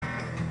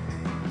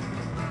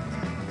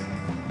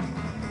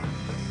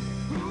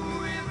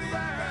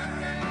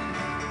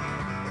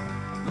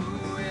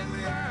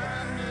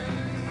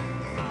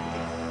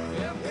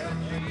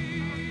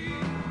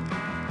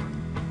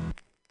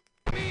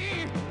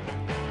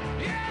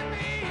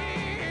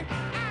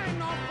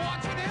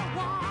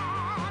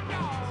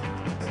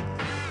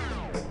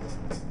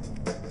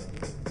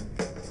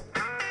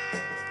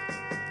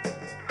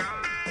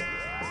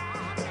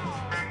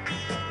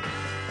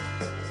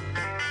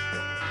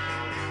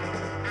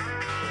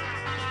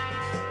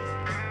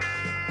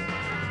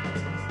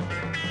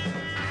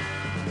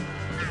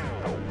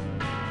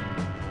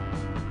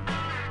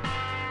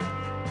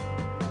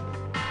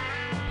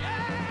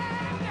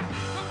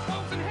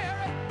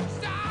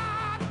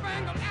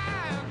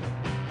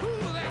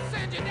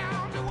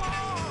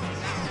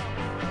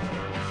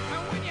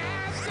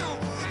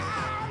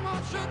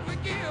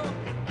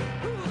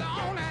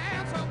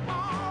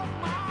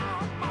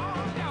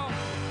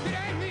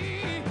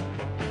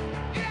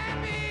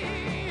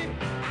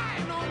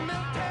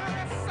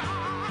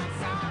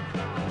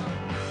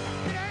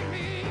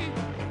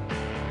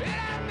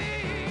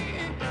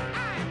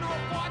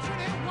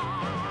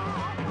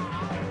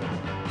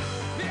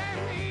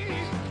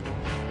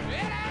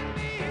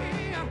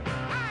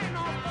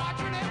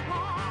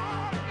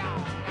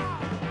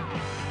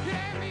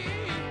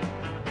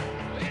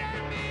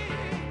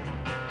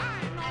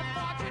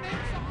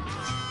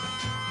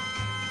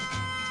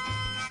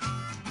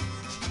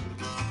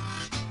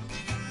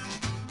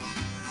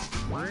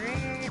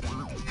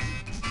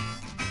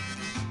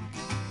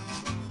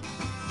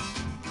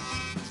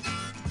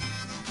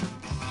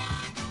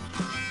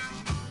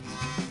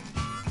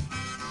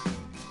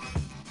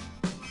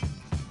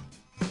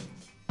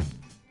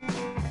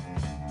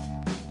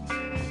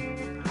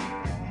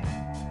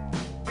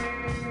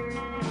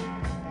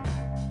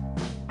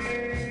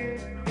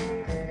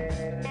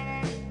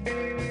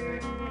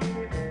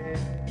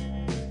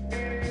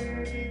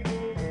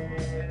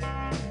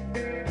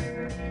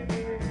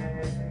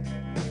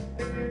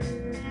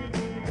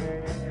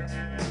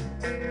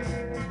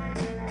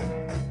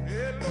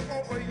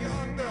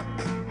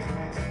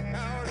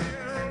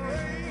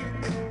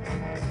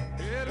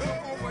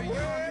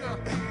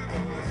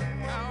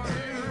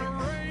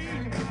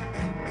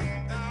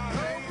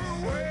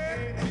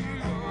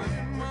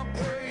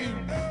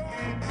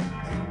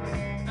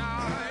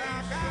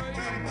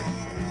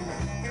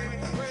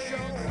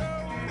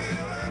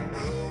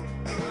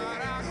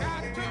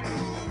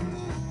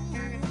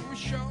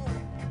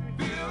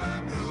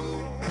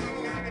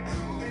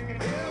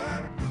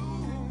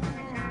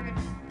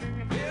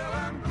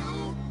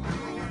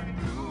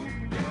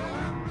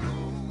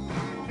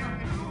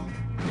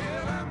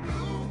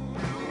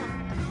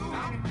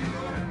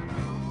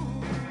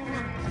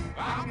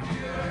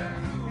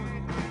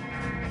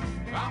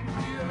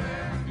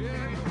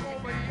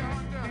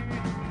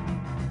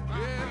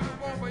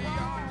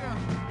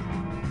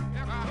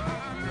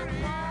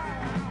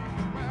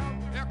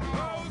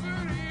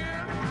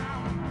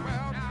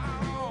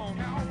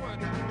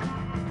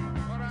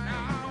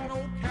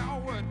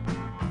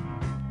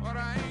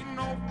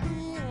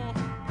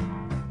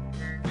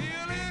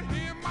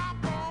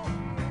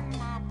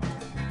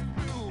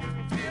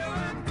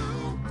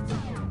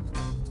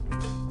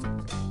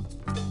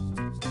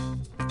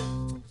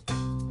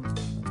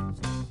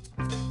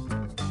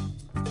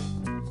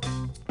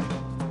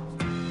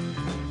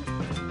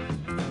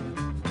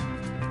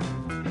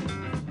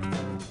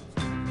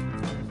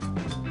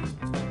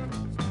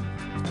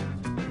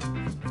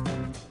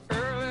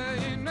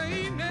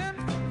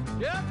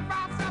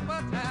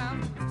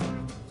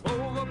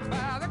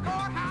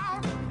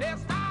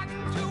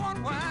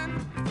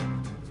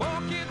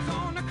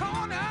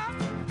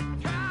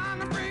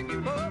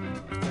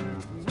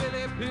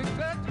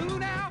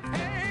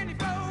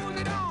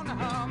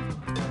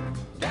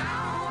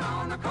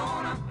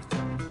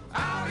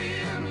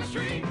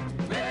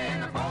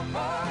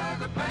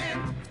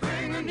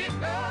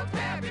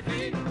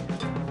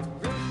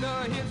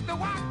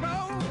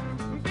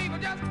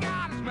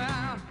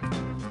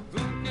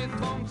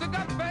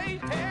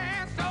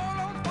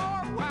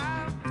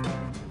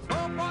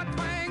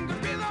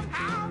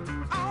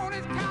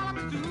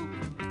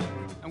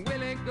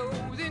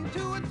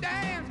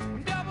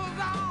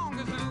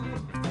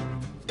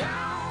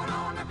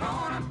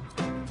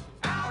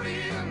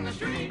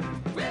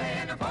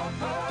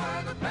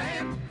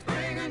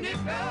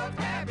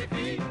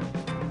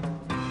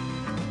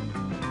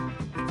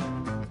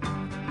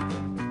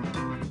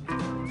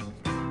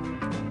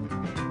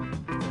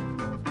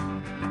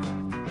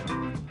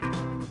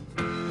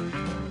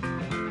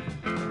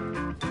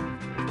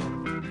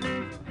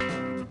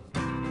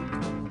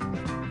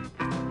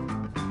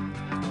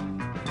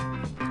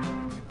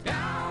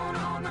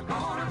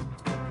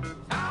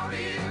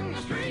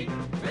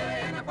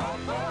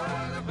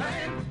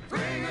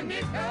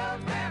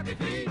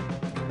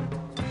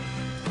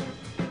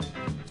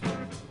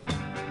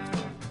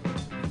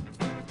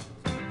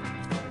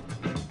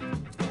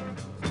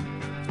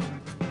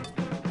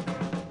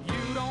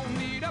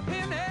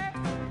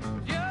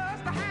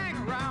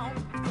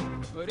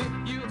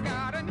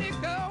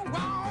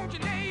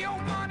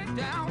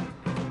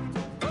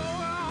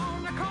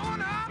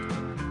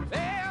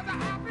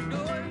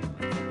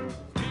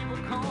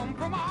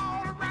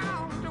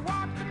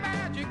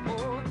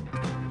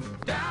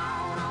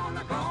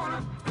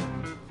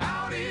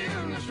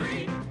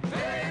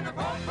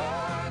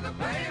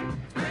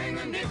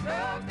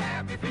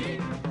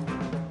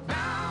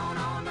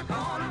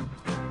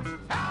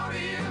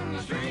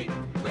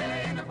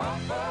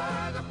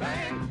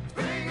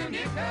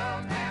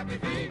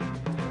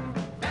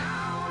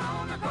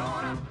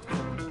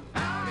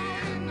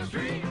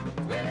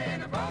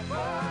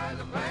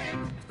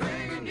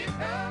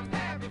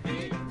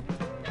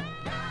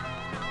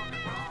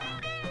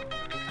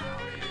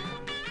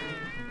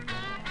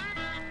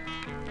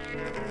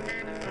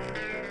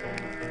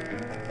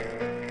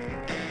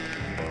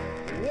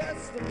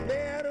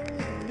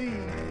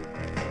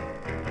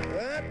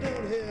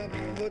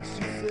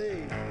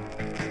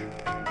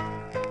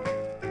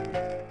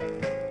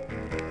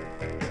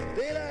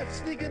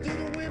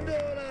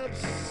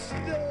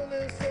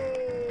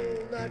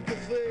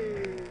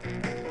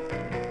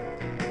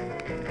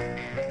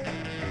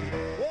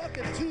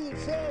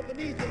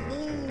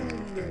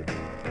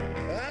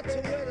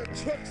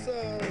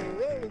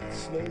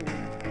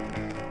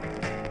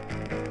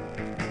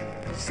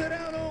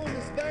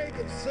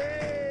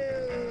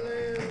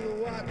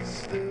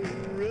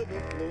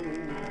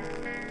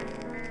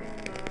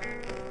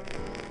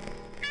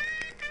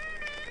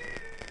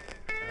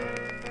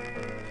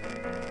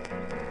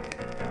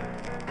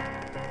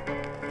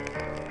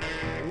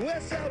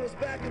Wish I was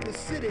back in the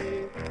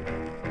city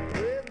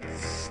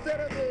instead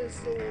of this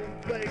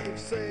old bank of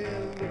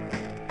sand.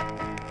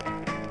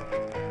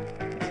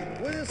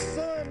 With the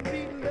sun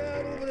beating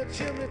down over the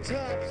chimney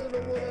tops and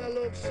the one I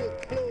love so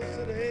close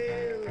at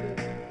hand.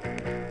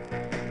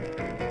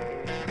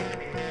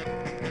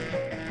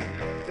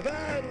 If I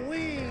had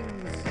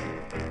wings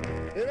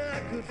and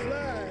I could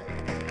fly,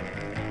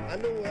 I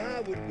know where I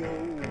would go.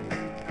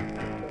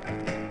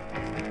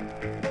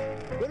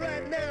 But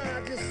right now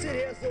I just sit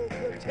here so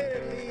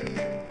contentedly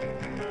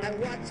and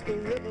watch the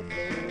river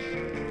flow.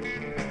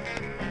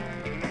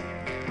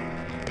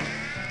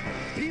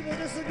 People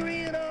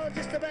disagreeing on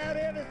just about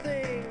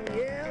everything,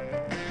 yeah.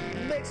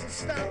 Makes it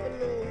stop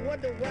and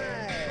wonder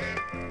why.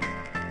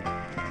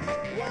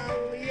 Why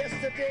only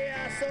yesterday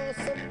I saw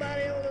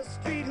somebody on the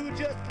street who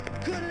just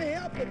couldn't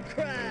help but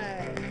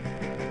cry.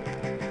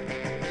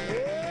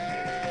 Oh,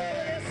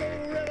 this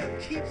old river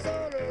keeps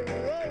on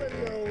rolling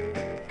low.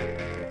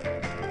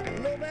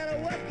 No matter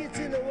what gets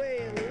in the way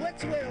and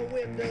which way the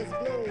wind does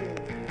blow.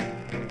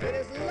 And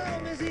as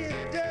long as it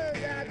does,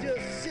 I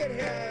just sit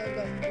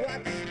here and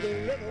watch the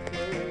river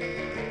flow.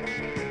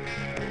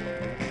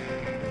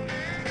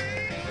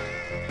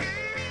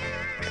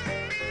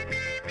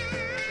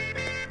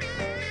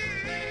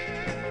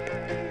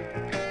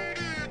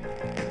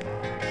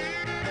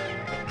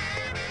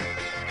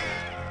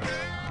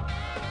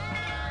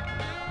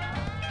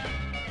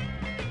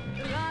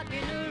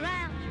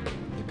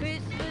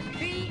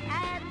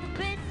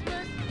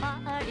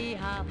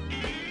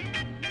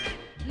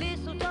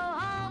 Mistletoe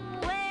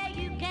hung where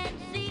you can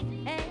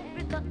see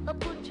every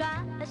couple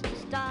tries to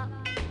stop.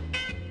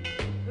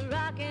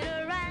 Rocking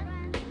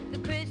around the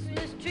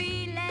Christmas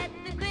tree, let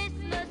the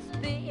Christmas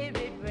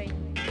spirit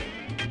ring.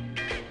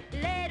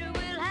 Later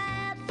we'll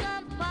have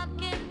some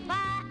pumpkin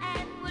pie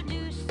and we'll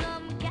do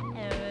some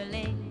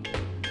caroling.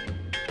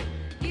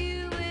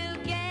 You will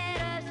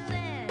get a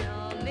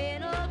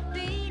sentimental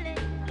feeling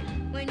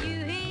when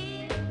you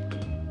hear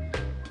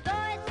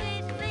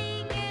voices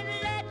singing,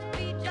 let's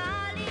be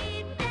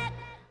jolly, deck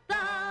the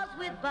halls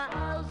with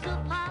boughs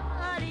of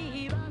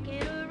holly,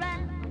 rocking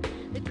around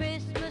the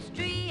Christmas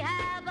tree,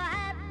 have a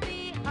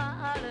happy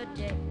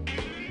holiday.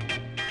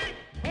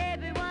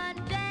 Everyone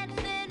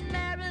dancing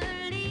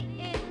merrily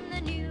in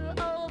the new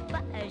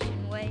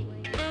old-fashioned way.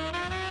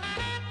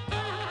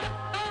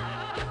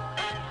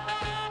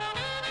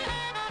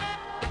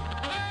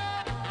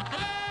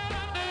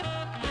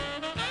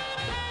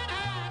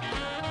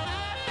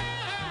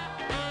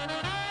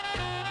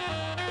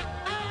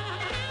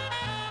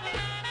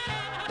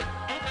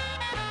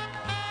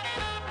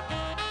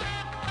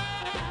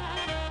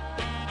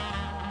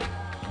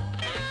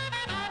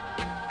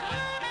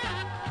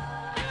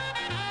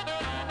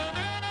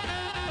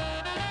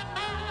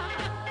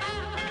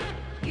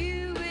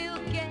 You will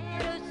get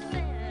a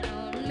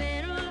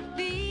sentimental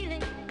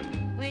feeling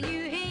when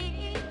you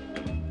hear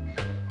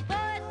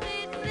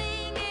voices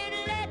singing,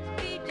 let's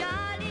be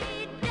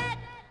jolly, deck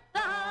the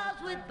halls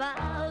with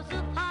boughs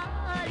of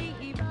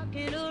holly,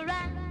 rocking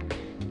around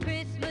the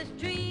Christmas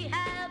tree,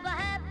 have a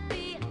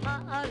happy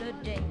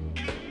holiday.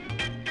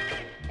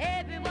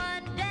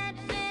 Everyone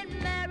dancing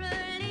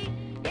merrily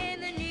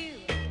in the new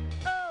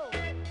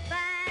old-fashioned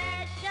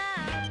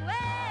way.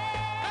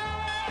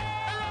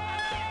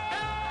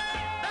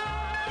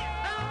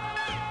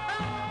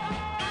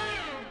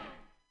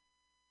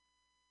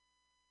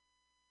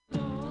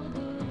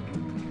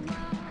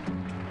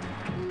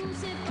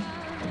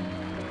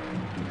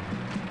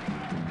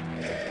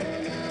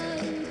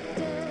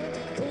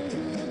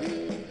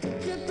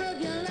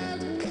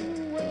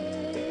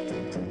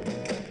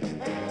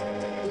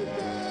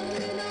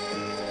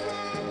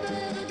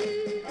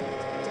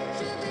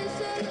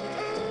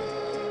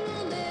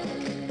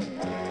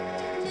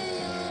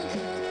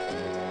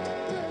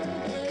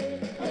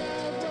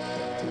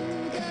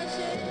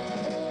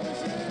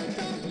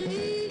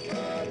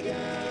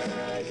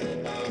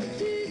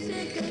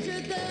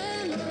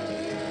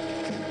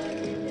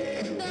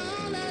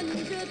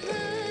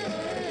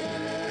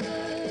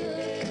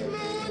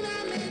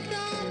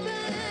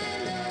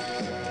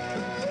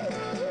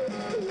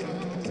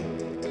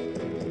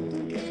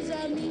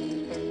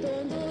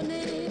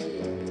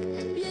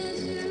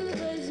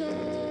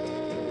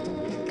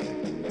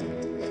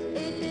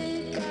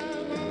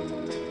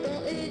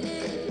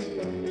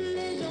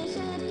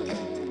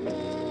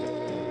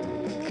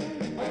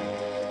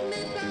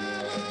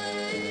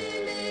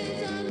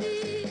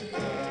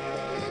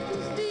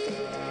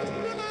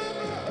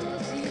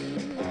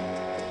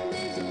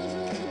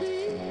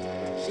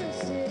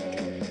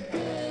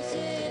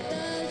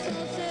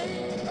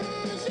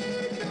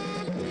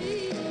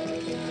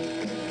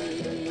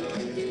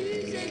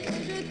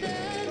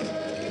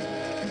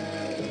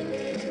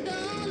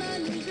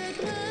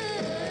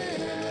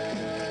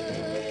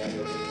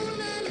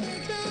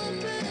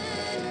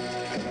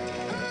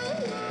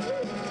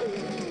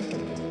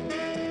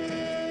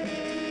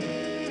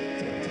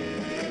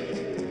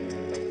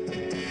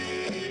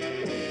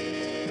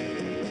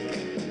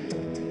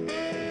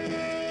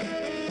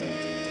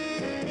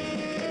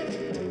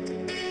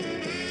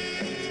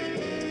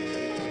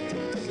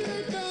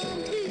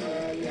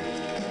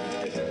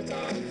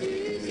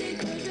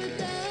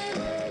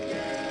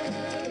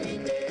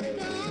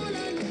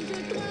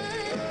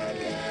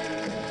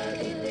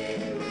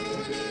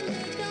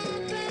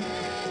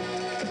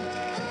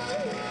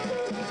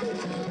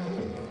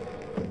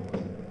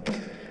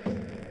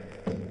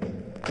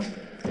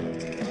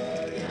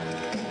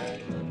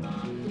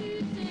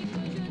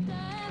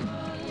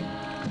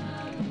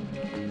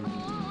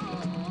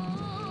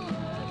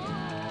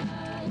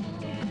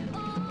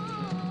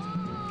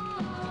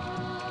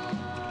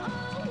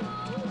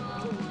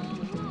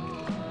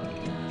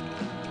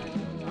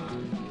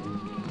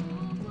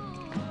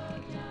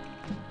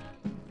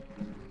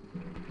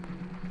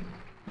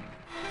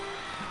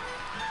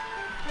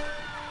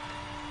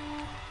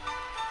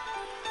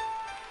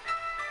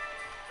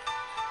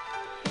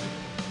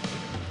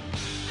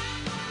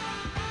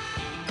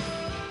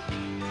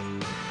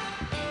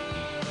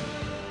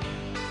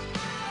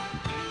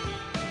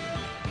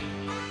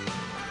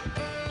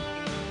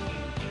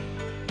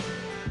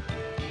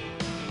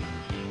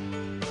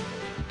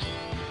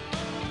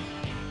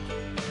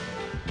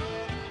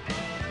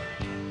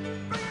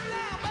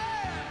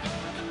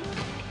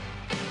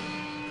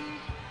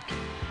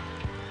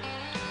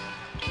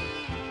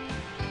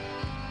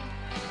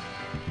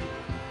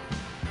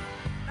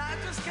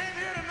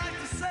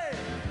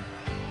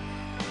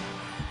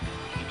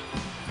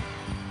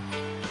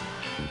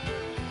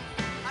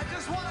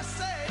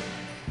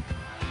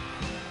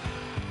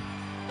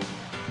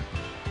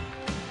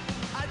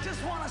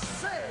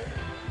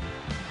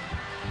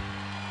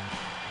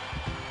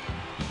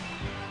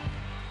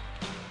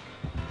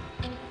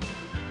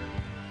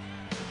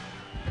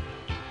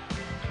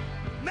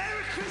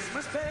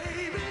 Christmas,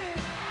 baby.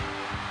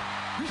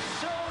 You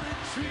surely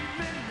treat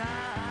me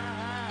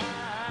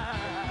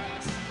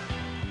nice.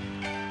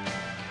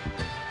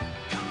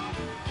 Come on,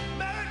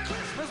 Merry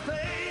Christmas,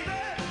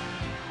 baby.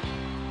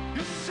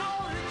 You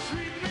surely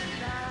treat me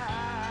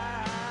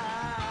nice.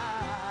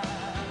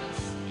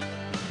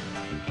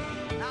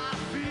 I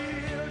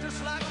feel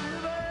just like a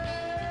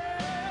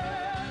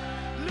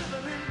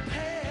living in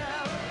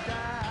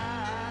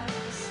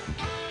paradise.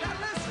 Now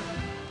listen,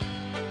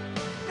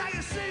 now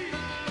you see,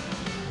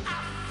 I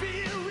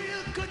feel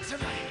real good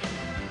tonight,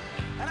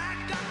 and I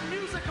got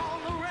music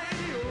on the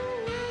radio.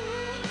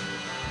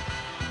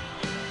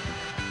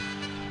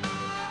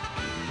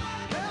 I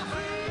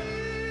feel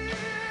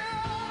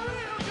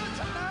real good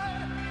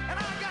tonight, and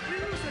I got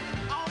music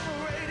on the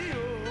radio,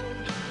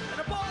 and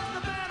the boys in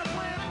the band are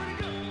playing pretty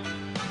good.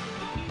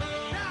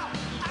 Now,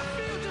 I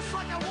feel just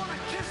like I want to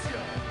kiss you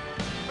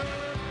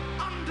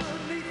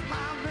underneath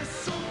my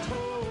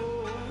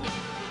mistletoe.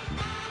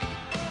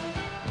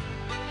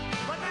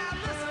 But now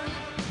listen,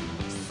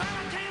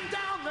 Santa came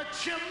down the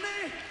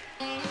chimney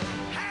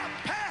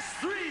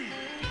 3:30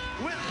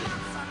 with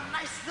lots of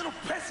nice little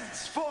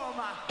presents for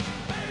my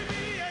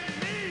baby and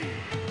me.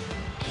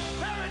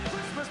 Merry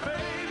Christmas,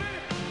 baby.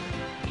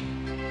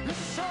 You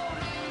sure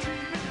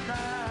treat me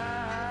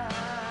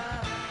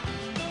nice.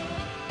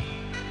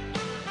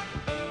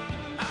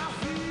 I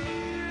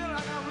feel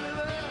like I'm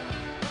living,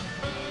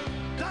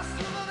 just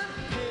living in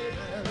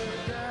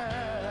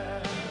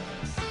paradise.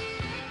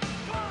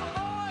 Come on,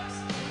 boys.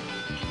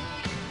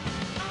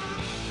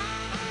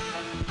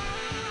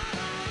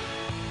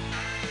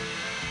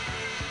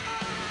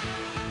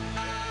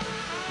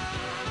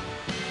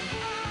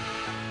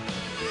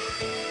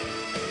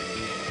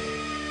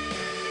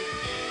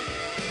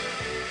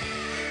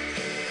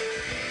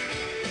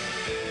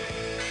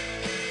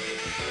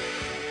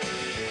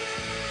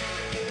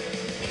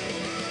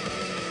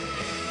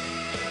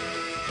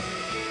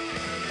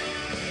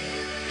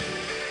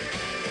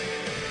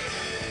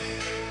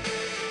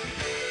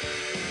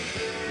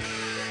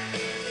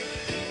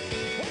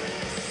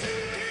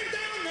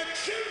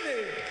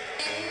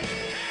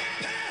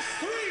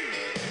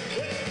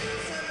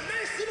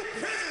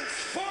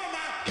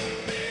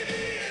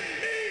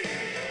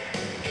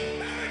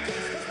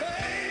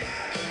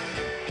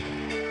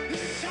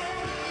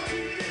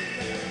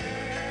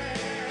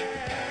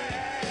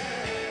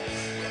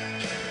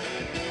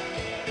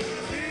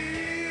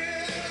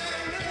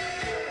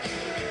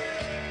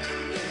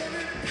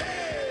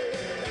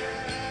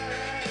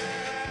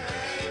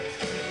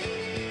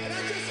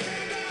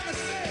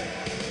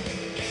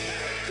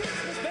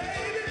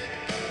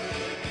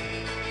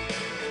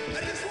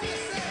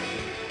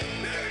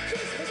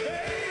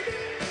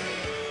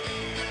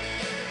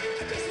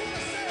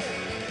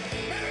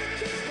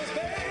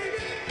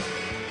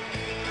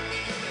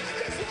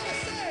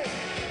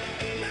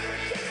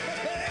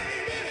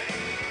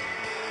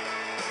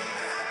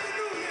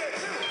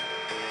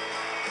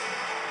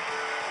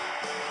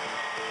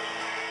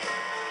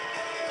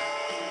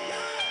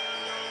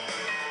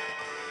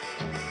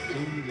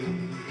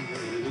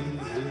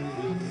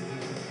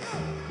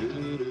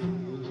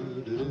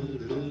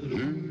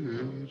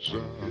 Yes,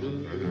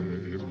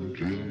 I'm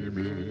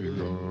dreaming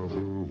of a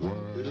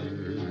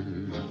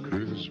white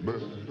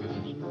Christmas,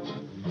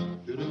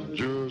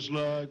 just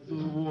like the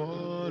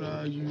one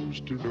I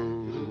used to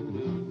know,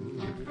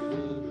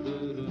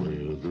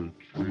 where the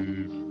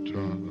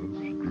treetops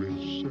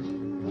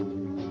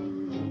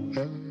glisten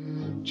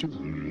and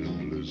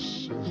children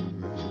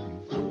listen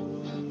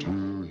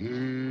to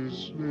his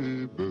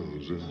sleigh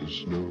bells in the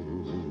snow.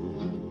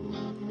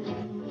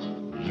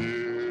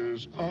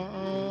 Yes, I'm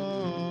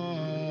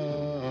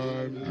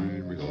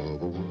dreaming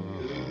of a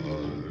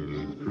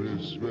white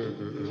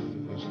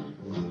Christmas,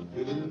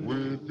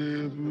 with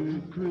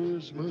every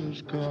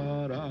Christmas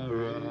card I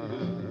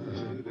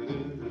write.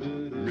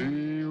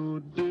 May your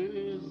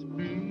days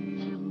be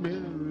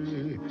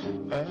merry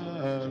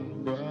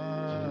and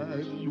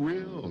bright,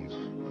 well,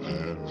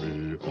 and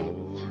may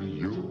all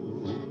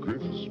your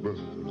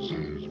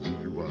Christmases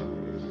be white.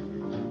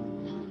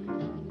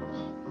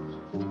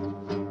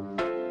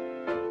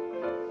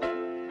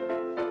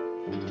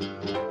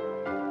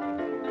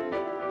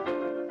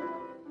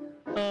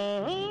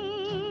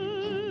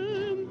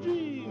 I'm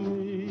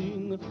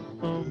dreaming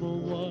of a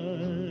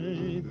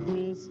white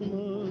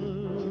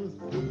Christmas,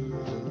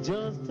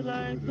 just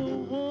like the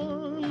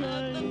one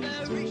I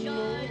used to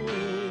know.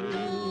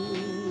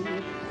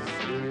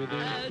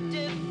 And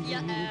if you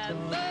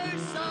ever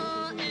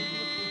saw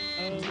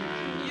it,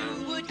 you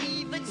would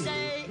even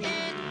say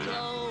it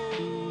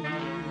glows.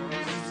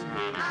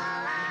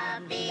 All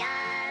of the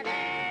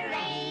other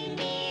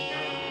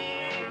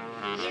reindeer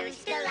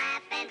used to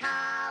laugh and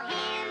call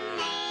him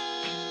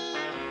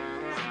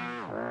names.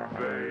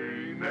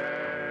 They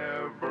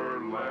never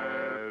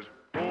last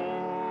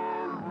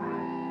for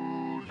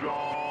Rudolph.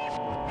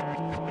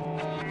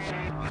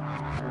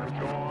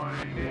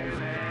 Join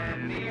in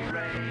any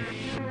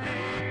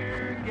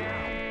reindeer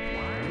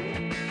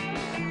game.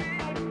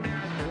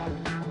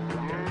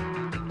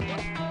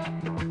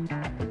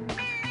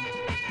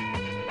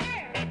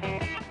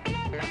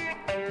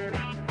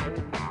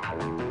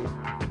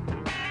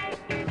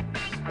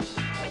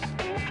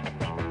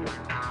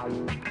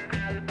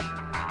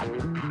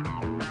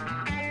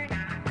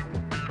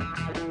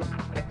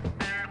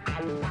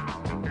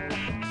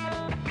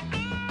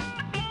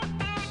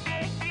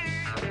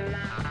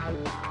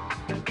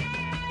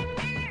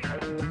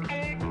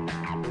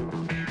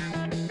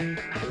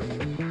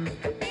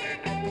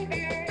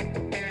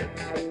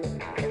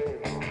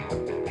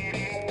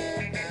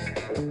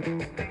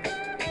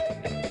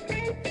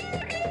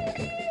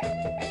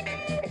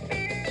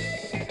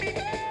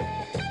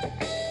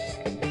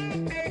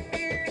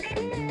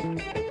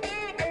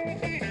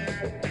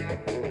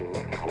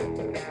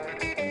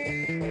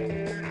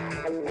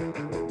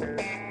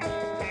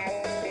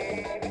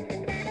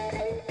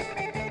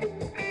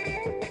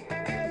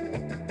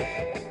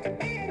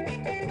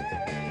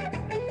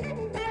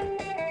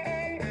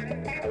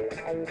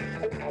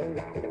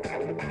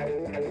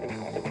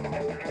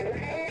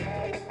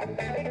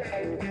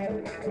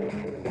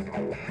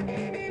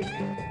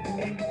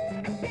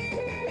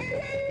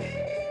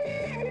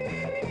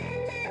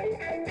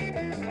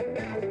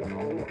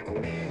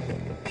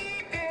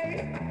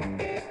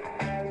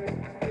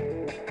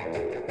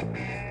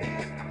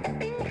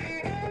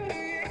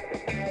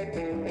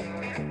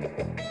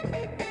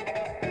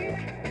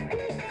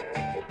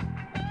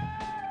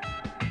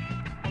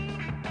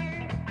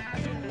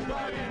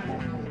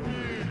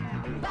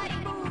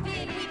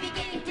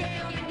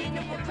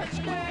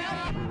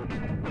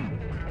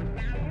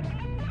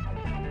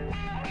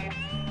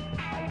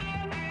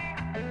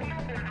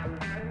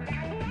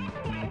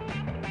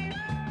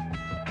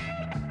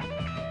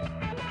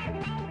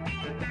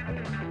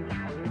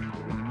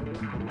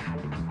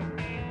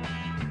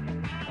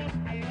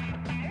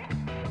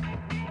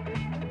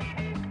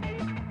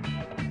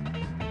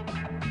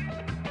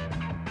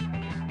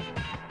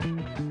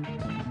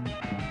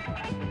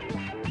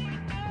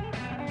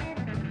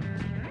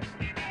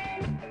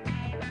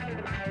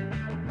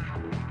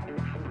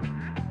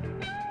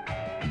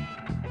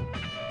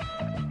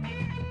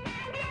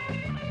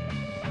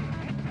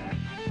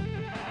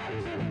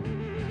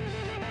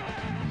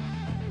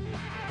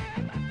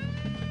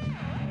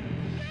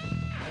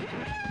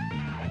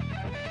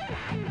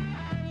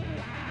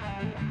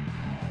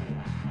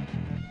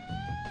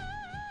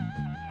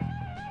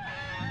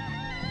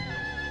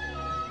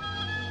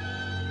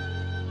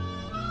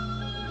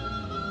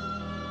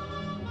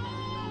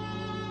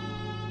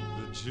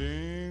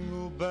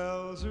 jingle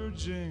bells are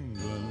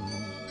jingling,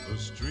 the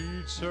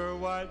streets are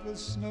white with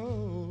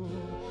snow.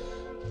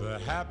 The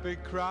happy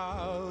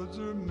crowds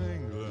are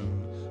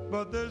mingling,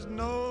 but there's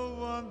no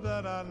one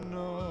that I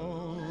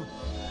know.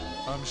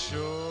 I'm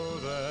sure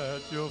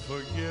that you'll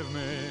forgive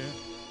me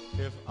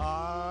if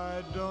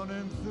I don't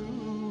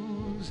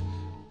enthuse.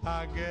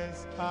 I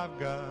guess I've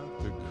got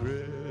the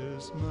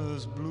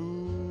Christmas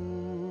blues.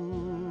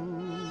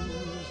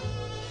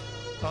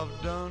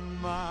 I've done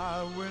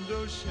my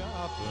window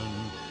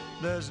shopping,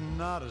 there's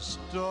not a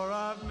store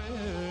I've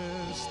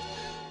missed.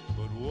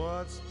 But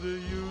what's the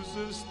use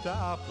of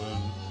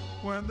stopping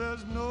when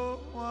there's no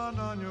one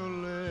on your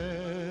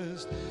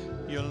list?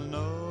 You'll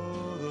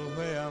know the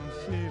way I'm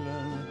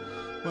feeling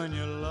when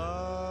you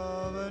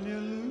love and you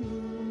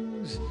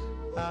lose.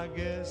 I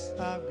guess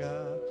I've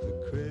got the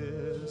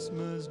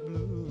Christmas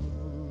blues.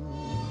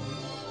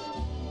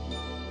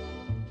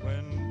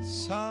 When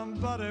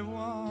somebody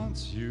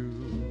wants you,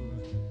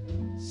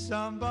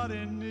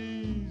 somebody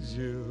needs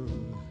you,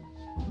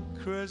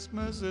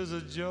 Christmas is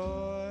a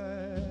joy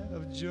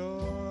of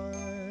joy.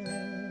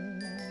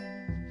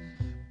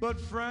 But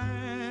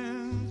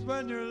friends,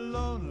 when you're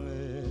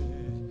lonely,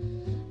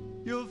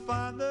 you'll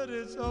find that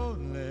it's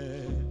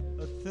only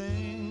a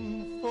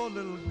thing for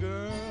little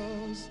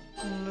girls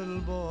and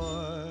little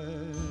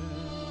boys.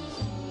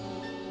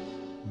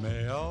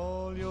 May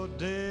all your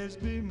days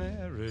be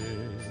merry,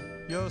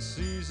 your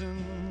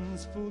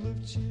seasons full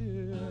of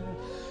cheer.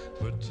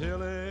 But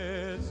till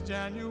it's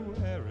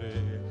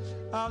January,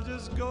 I'll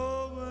just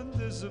go and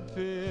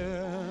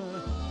disappear.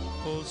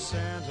 Oh,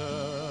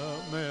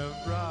 Santa may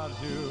have brought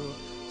you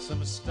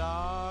some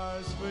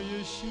stars for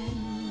your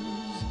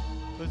shoes,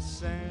 but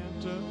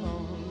Santa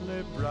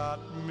only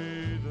brought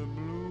me the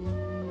blues.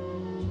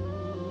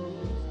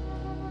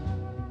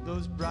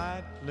 Those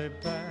brightly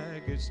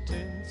packaged,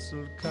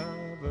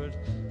 tinsel-covered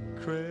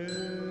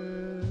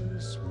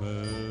Christmas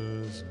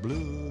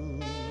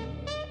blues.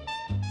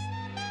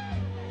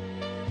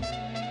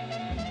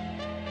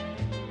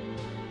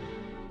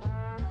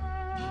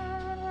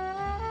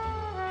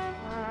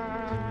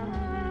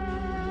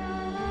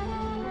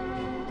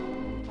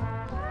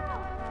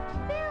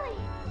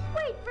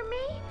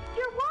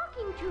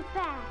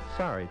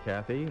 Sorry,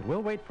 Kathy.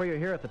 We'll wait for you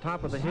here at the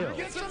top of the hill.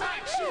 Get some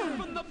action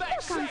from the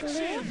back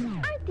section.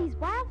 Aren't these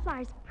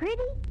wildflowers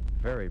pretty?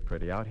 Very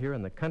pretty. Out here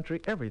in the country,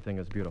 everything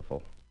is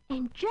beautiful.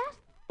 And just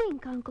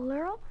think, Uncle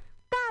Earl,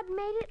 God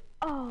made it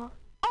all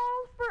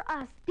for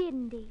us,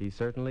 didn't he? He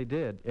certainly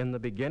did. In the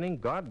beginning,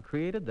 God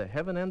created the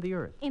heaven and the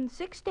earth. In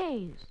 6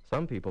 days.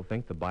 Some people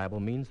think the Bible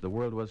means the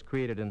world was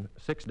created in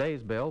 6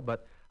 days, Bill,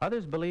 but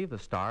others believe the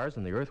stars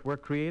and the earth were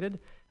created,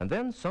 and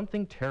then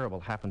something terrible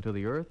happened to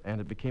the earth,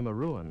 and it became a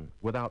ruin,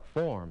 without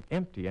form,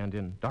 empty, and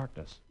in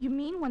darkness. You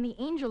mean when the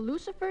angel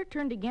Lucifer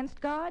turned against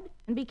God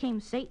and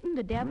became Satan,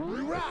 the devil?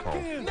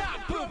 Rockin',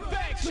 not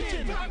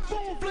perfection. Rock,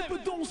 phone, flip,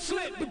 but don't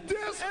slip with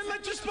this. And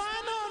let your spine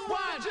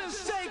unwind.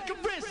 Just take a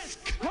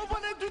risk. I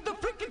wanna do the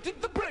brick into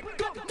the brick.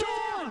 Go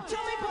down.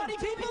 Tell me, buddy,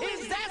 people,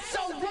 is that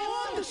so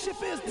wrong? The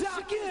ship is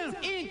docking,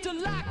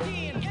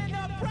 interlocking, and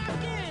up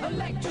rocking,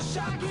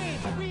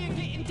 electroshocking. We're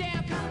getting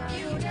down,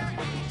 computer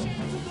action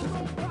to the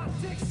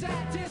robotic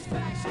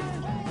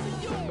satisfaction. All to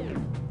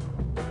you.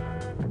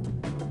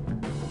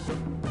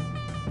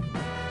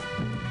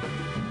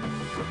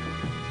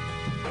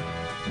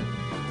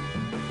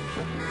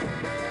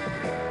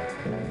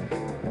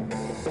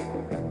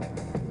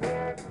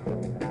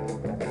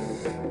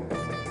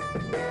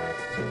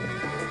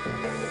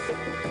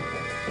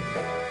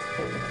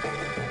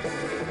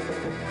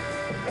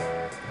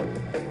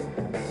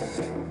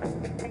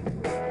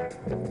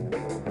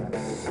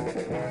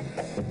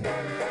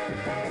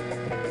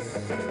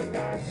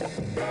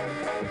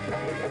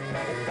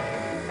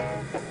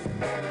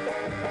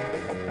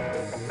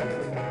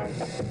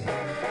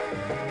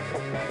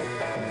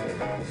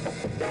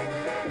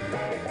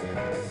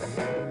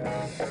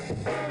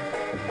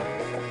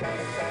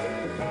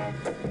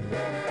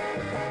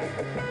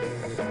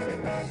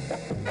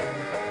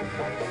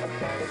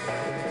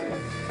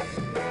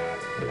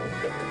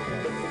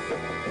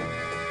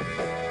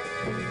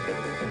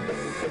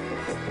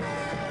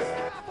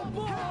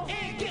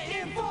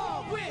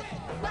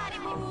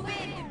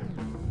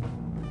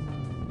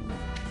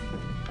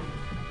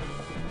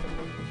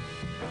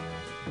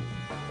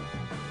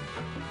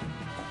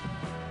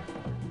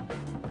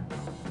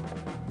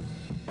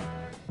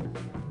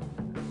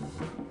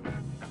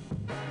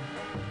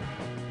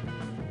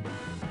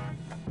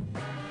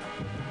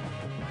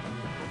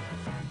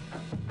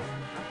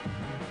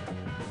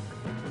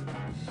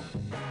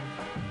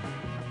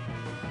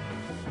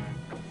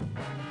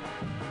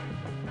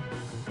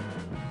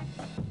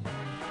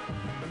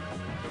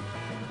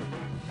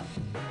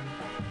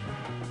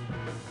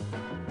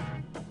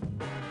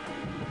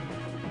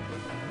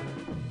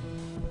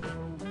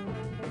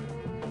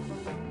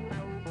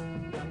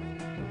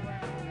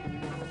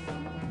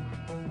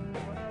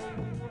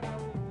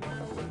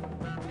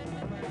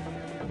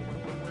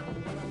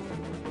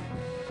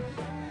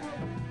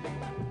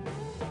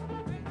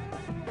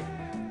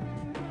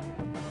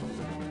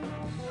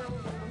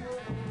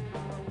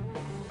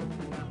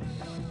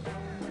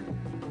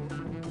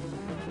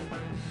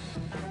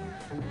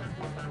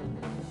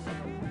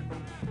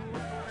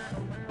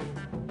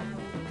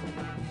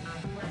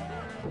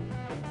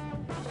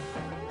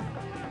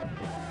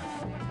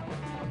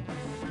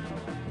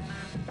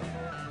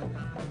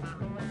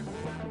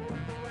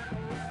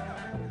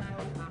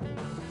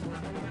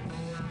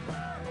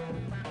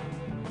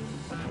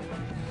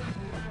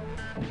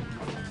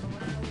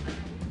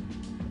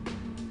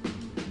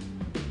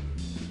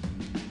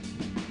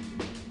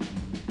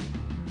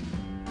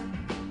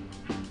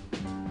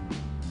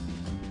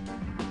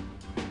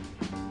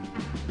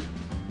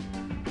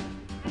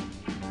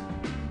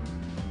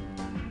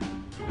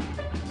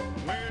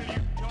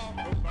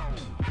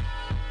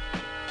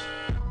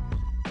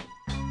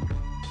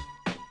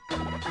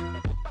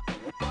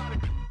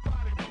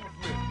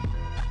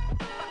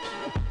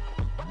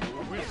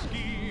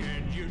 Whiskey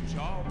and you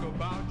talk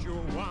about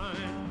your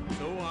wine.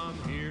 So I'm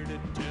here to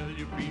tell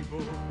you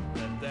people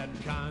that that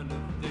kind of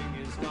thing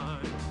is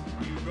fine.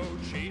 You go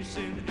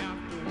chasing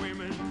after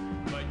women,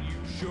 but you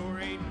sure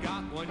ain't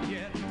got one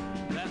yet.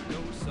 That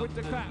knows something With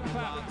the clap,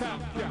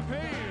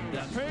 campaign,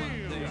 that's one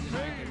thing I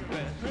can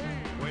bet.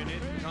 When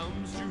it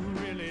comes to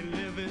really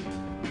living,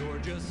 you're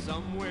just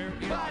somewhere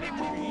in Body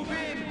between.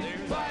 moving,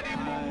 There's body a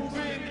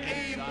moving,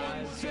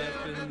 side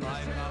stepping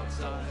life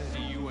outside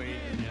you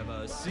ain't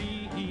never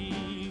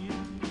seen.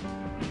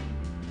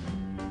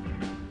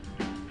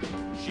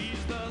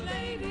 She's the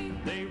lady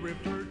they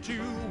refer to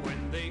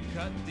when they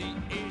cut the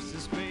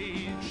aces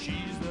fade.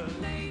 She's the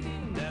lady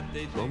that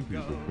they Some think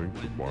people of think the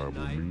when Bible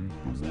night means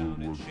goes the world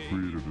down in was shade.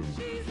 created in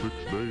 6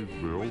 days,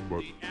 Bill,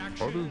 but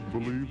others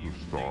believe the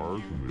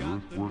stars and the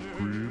earth were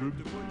created,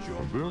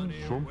 and then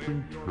something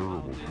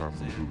terrible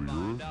happened to the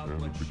earth, and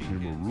it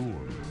became a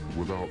ruin,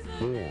 without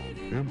form,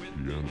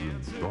 empty, and in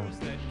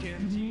darkness.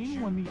 You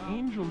mean when the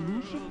angel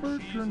Lucifer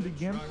turned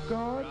against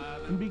God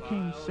and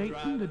became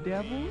Satan the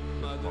devil?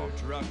 Mother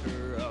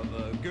trucker of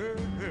a girl.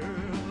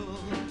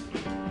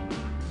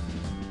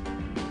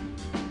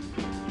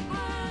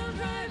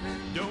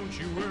 Don't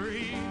you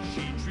worry,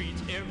 she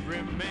treats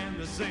every man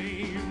the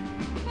same.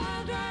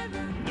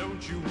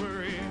 Don't you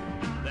worry,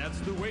 that's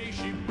the way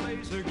she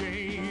plays her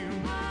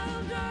game.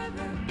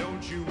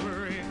 Don't you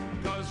worry,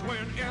 cause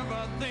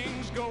whenever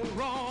things go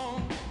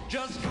wrong,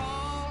 just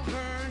call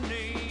her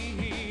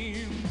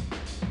name.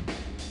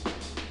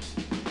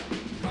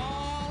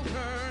 Call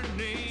her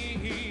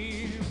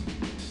name.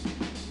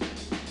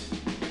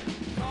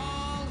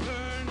 Call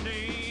her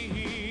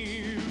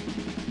name.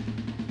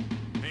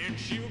 And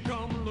she'll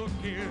come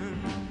looking.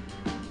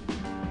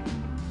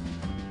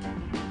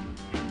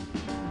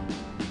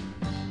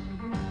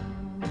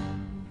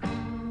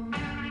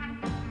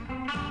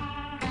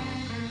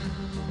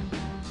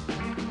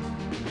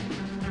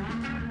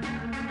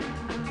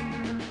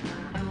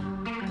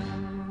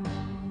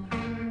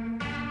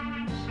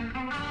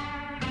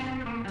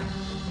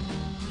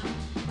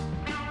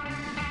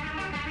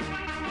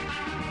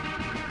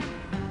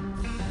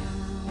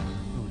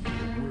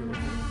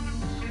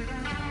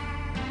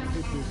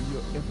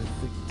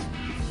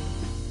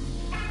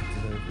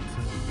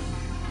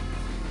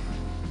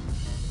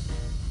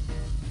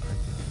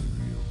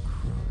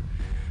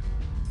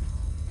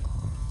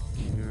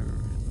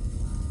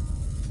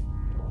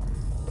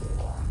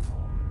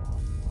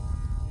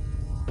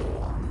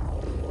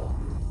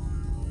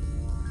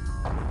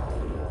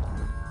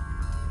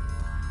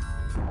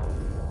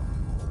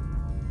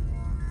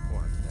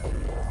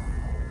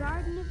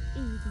 Garden of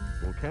Eden.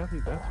 Well, Kathy,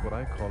 that's what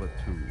I call it,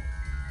 too.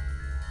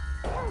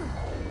 Tell us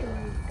the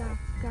story of God's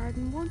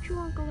garden, won't you,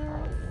 Uncle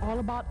Earl? All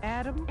about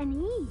Adam And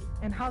Eve.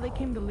 and how they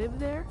came to live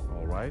there?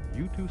 All right,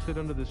 you two sit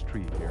under this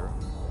tree here.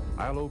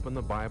 I'll open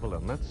the Bible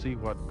and let's see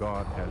what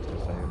God has to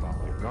say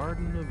about the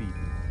Garden of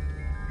Eden.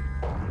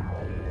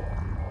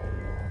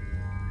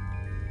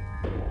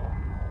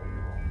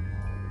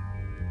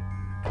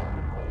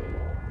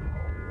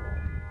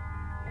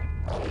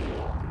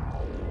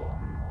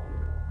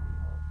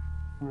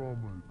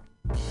 From it.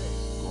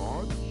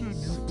 God said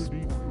you could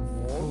eat from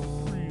all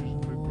trees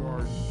in the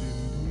garden,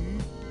 didn't he?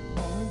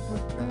 Oh,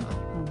 but that's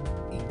from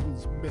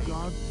Equals make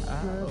God said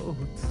out.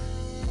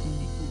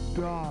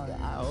 you die.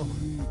 Out.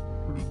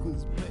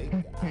 Equals make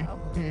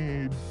out.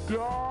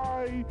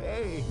 Die?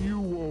 Hey. You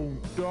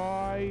won't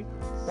die.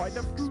 Why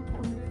the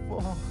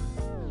 6.4?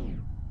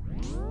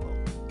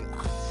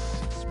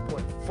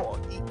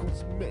 6.4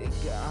 equals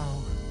make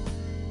out.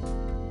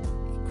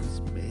 Equals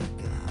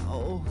make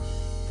out.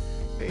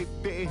 Hey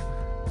babe,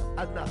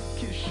 I'll not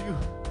kiss you.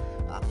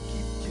 I'll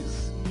keep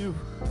kissing you.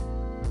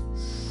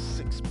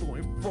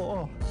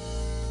 6.4.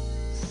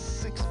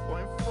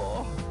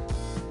 6.4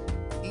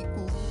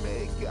 equals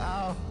make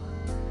out.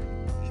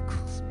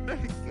 Equals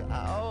make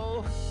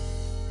out.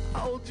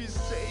 How would you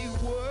say you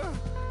were?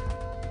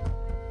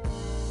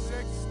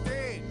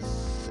 16.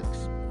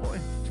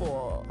 6.4.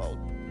 Oh,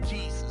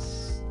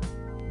 Jesus.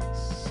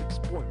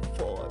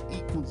 6.4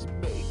 equals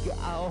make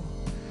out.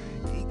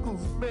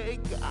 Equals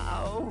make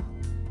out.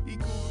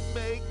 Equals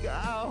make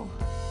out.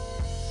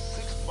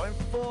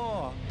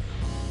 6.4.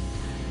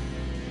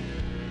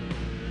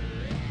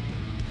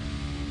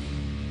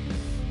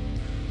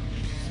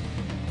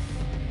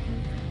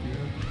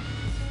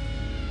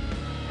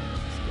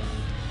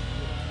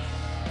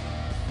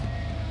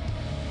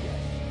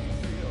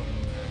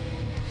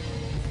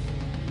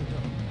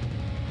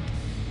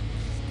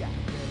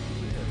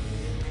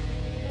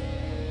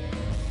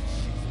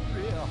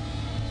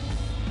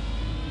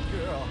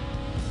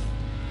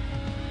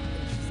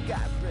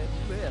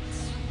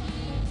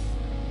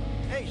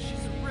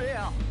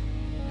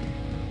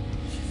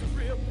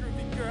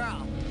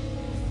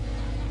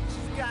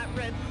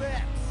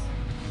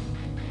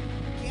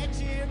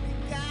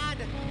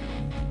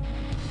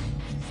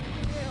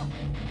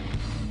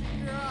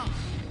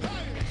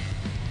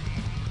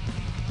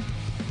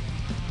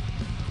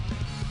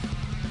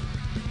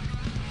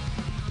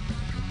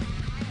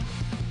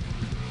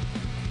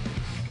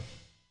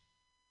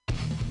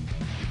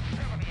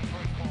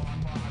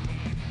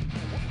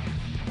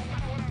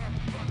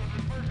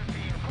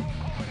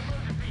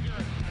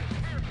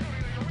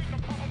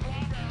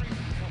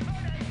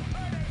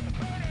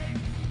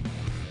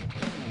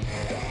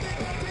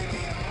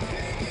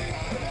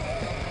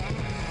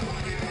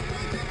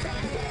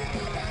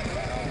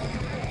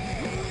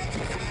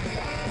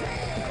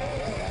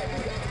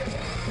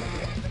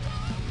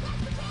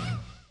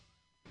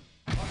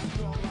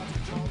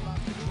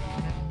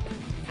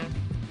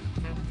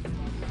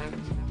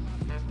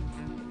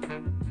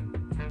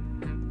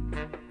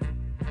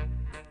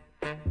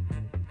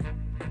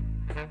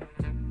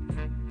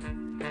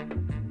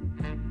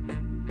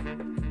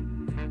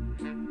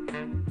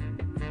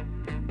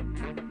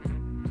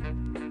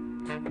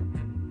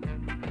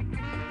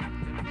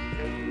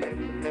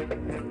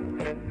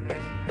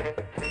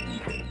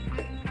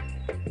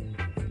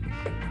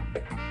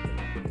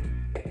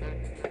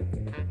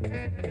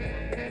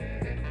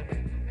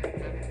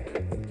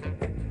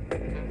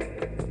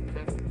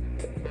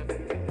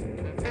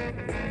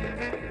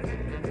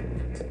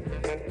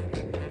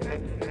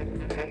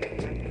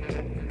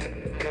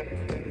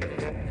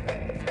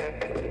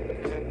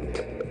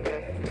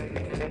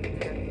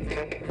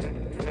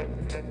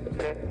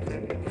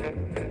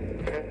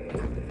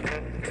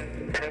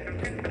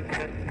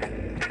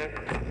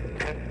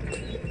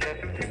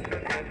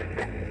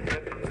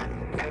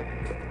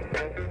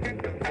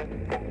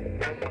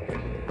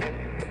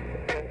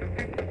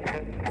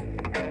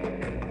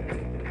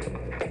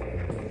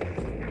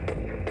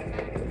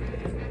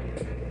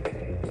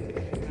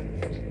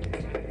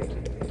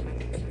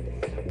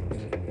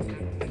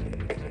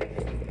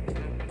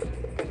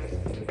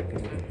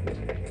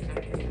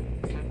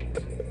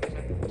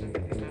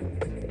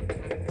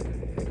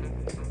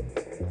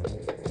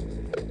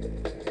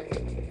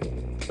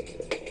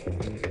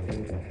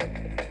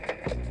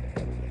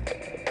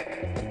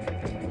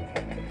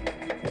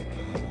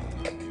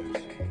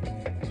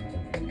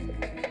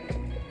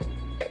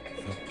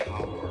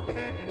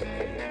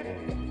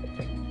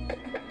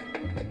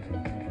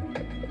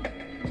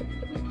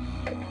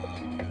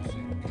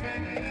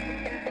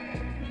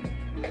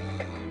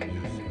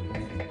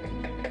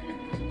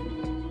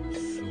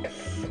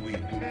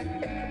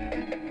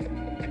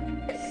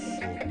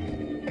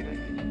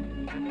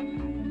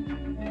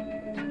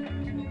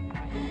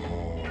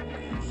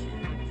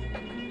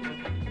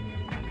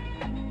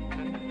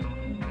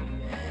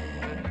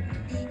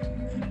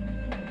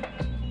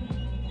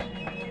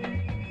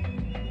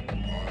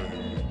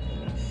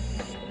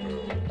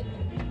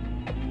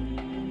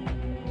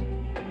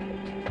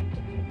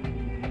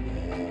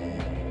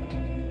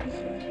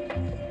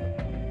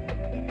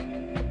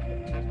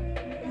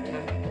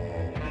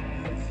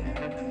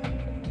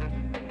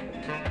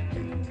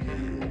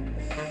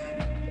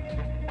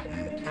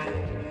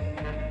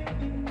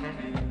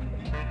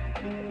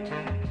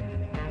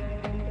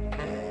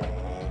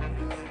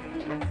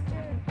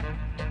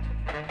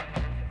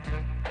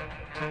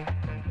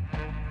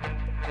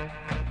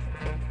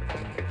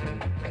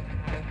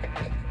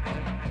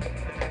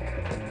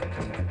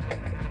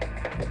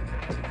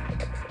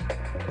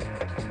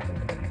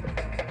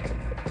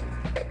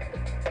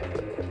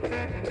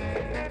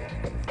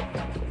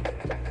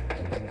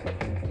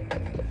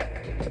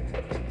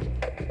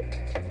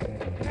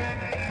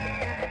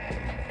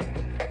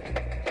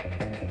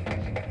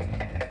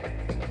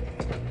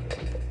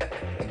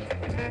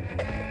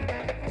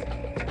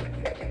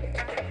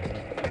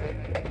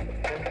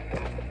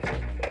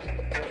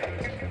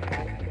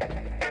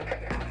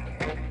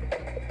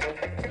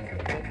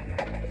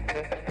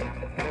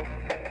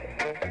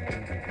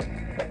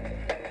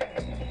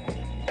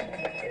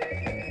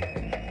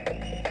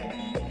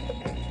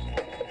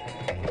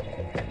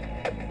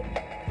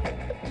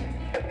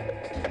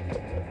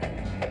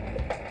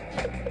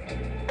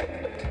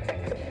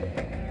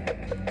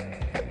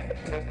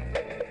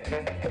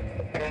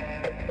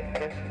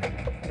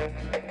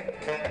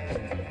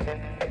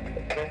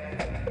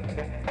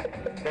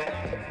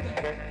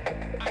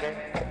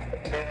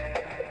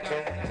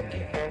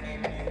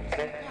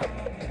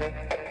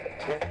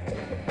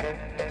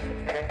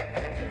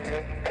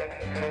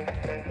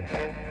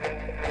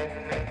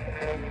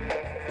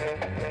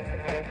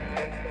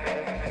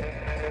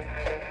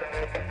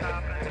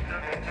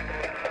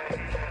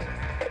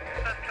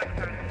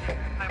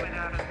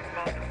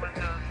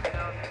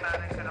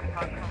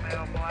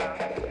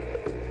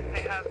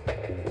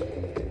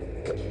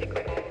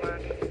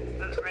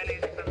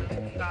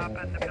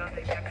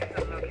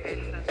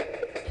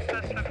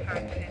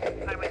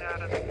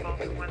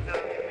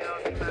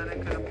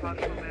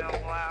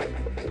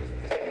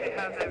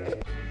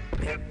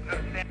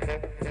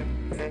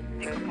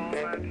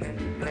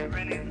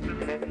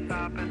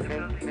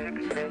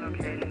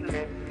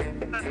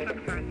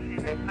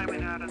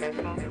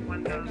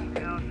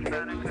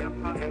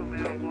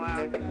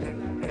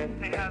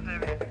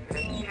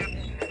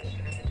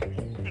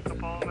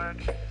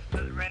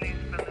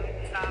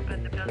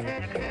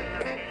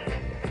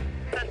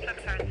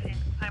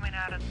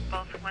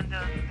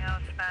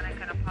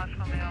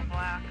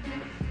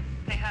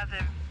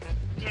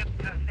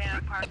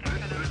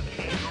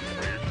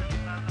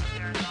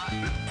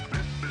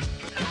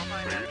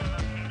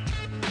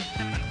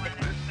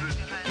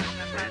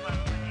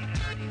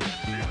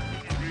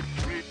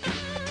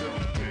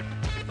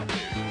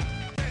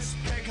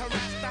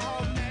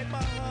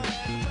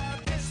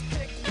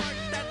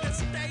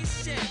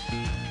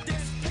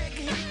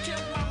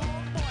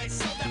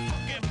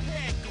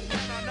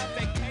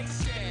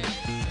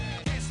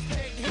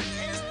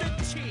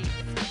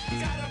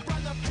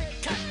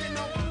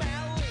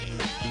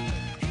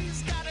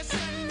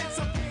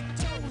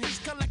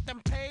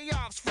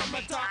 Payoffs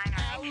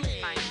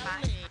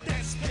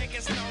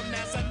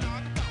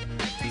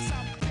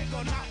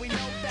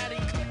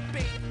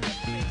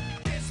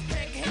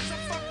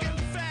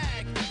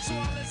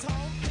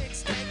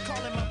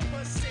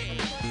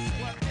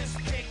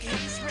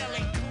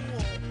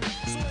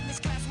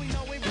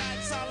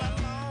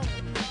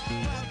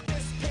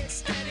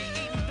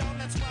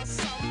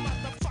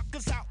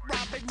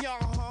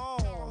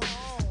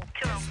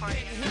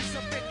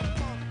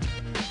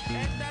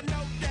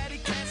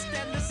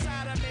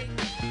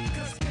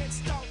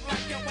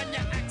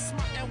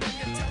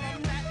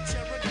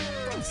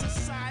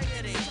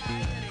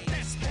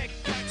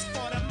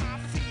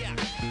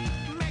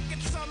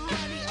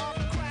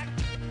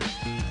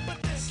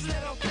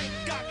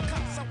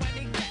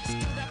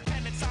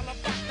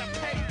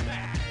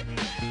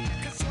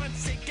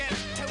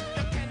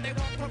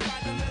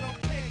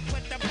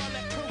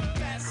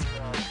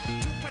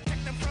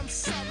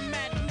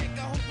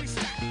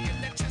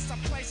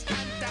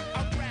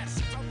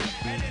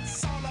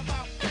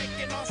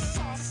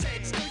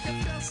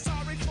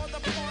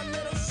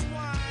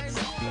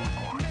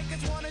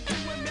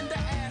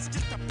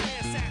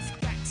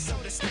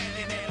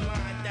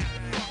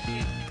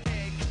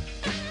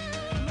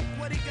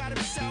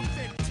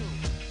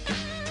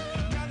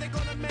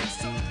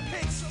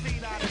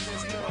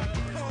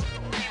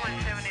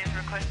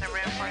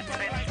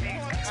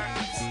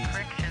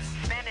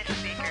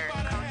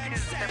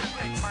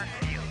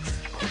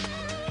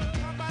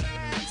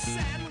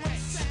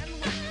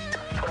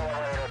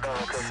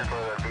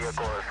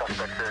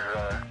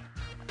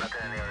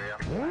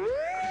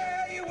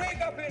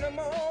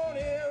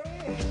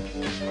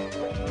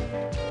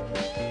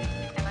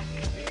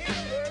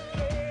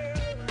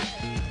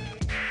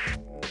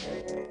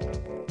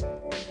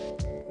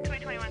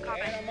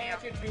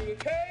to the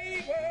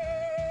table.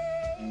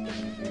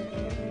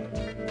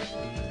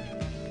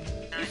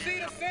 You see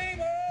the same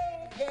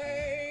old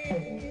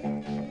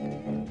thing.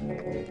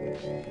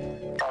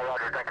 All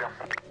right, thank you.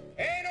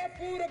 Ain't no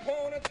food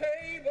upon the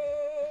table.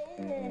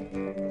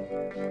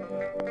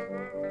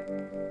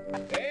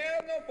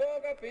 There's no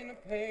fork up in the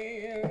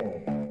pan.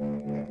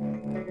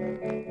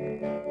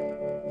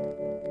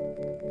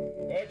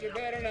 But you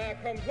better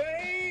not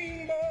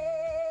complain, boy.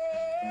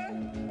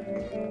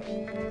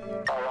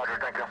 All right,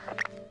 thank you.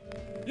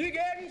 You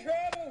get in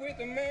trouble with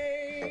the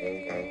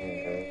man.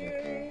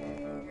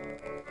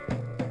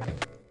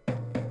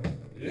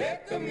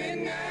 Let the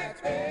midnight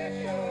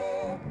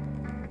special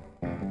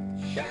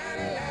shine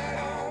a light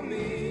on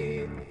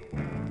me.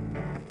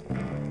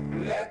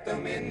 Let the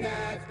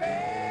midnight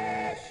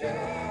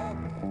special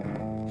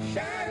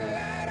shine a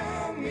light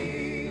on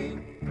me.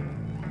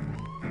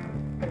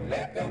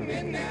 Let the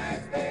midnight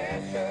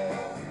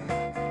special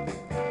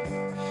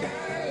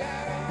shine a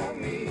light on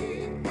me.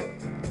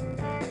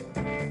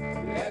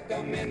 Let the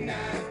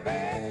midnight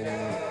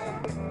special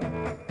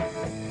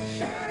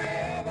shine a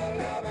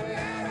ever-loving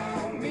light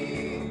on me.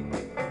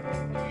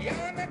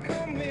 Yonder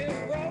come Miss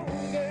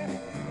Rosie.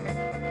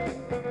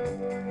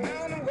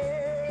 How in the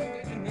world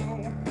did you know?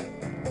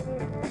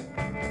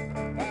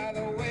 By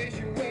the way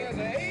she wears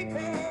the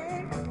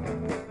apron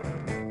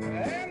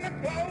and the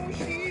clothes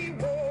she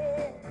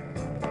wore.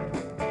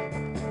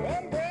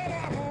 Umbrella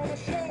on her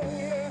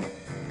shoulder,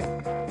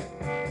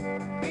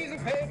 piece of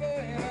paper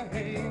in her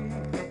hand.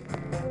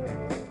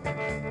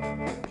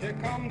 She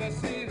come to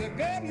see the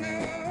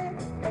governor.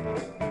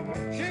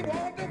 She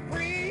want to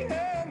free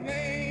her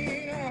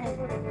man.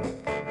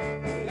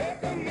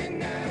 Let the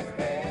midnight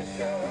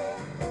special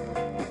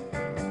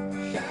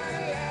shine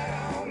a light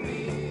on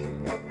me.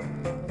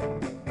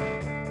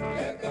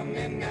 Let the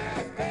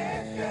midnight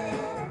special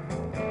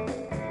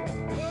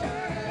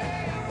shine a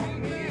light on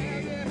me.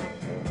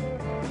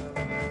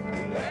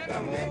 Let the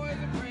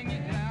boys bring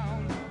it down.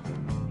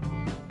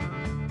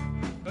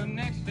 The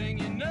next thing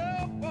you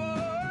know,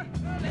 boy,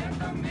 let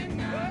the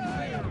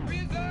midnight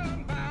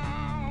prison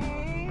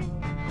bound.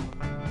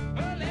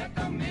 Let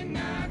the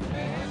midnight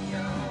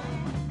special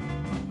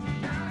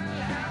shine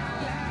a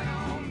light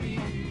on me.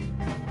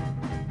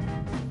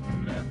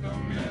 Let the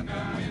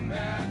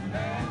midnight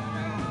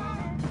special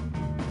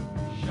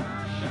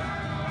shine a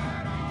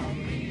light on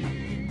me.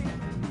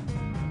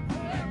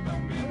 Let the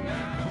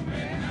midnight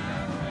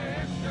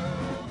special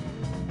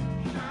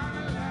shine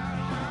a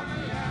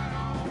light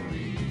on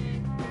me.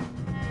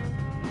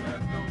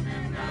 Let the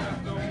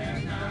midnight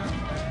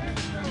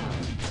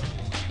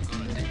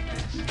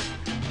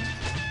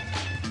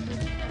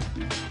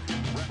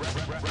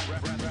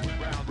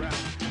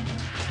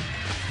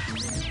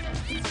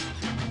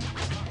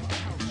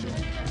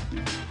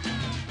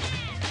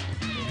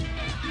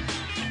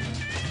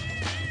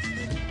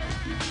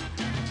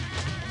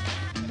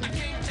I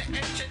came to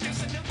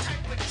introduce a new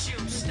type of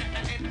juice that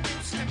I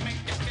induce to make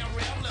you feel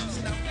real loose.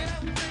 No, you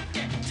don't drink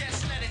it,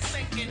 just let it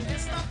sink in and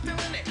stop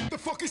doing it. The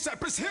funky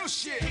Cypress Hill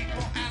shit.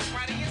 People ask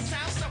why do you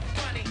sound so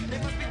funny? They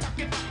must be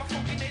talking about my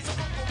funky days of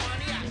vocal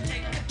money. I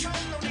take control,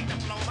 no need to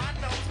blow my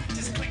nose.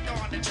 Just click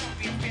on the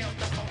trophy and feel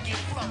the funky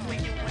flow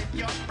when you and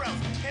your bros.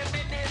 Him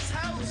and his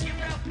hoes, you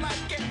don't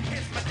like it.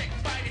 Here's my dick,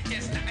 bite it,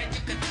 there's nothing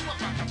you can do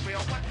about the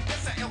real one.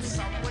 Yes, I ill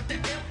some with the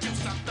ill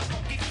juice of the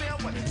funky feel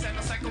one. Send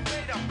a psycho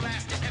beta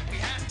blast it if he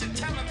has to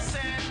tell him,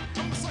 send.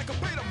 I'm a psycho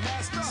beta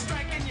master.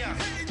 Striking ya,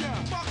 Hitting ya.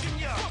 fucking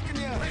ya, Fucking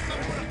ya. Like I'm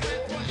gonna play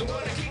point, I'm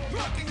gonna keep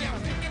rocking ya,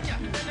 picking ya.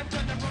 Then I'm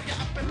gonna roll ya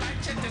up and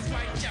light ya,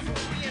 despite ya.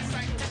 Be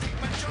inside to take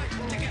my joint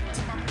to get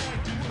to my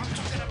point. I'm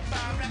talking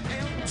about that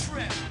ill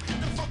trip,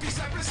 the funky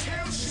Cypress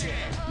Hill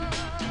shit.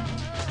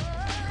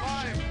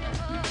 Live.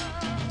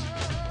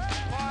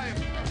 Live.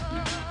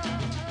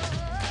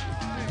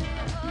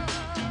 Live.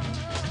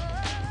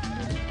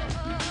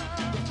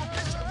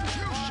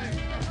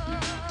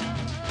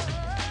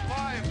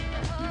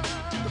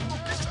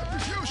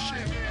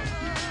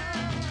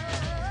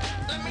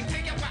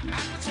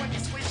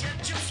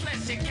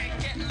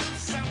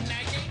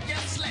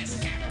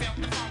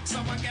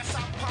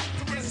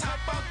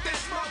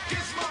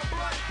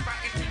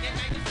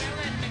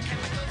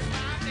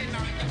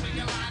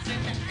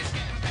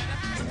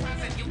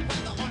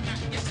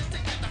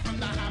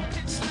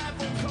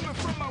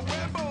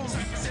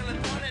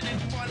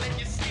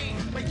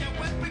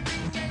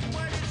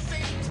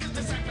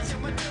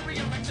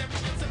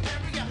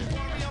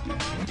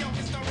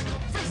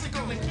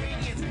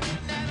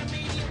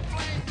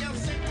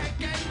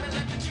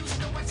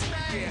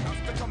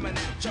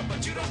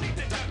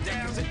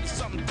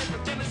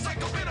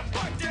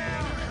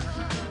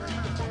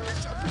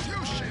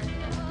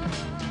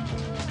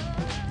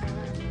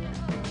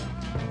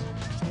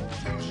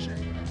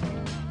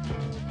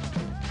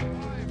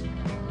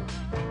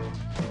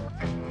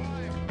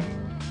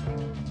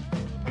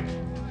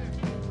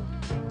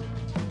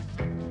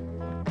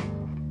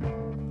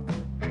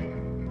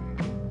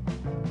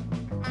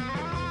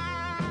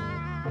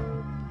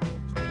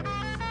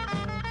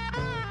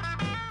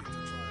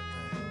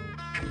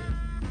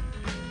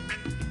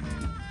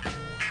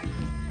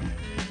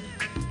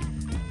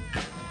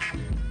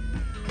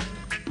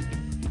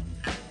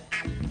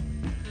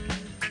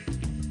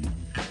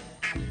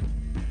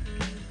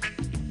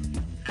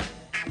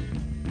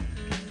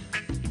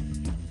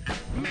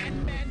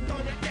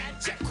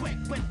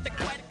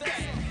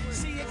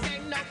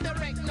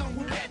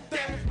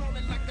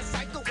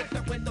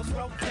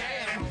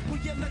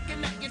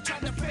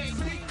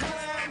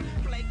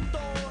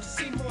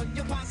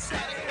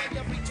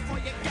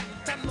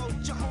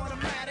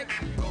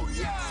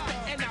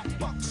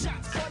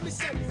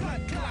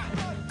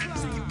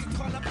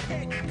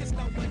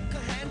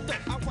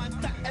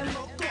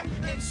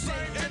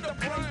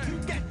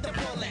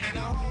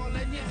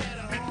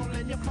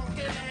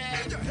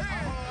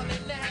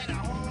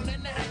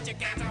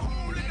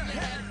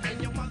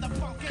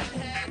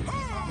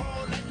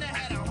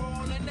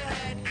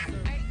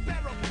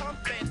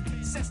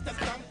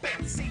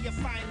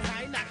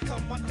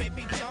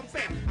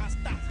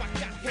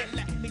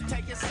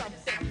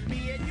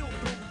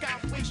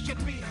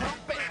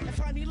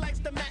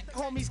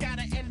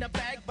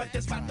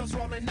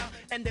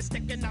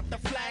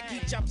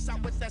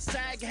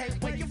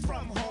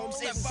 from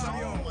home's in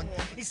zone.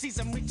 He sees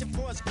him reaching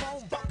for his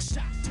phone,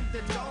 buckshot to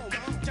the dome.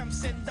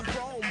 Jumps in the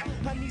Rome,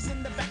 honey's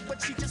in the back,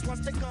 but she just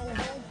wants to go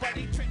home. But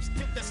he trips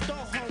to the store,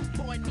 home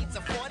boy needs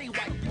a 40.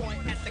 White boy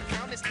at the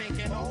counter's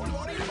thinking, oh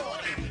lordy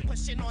lordy.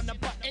 Pushing on the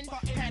button,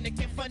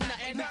 panicking for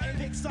nothing.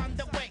 Picks on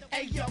the way,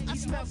 hey yo, he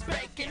smells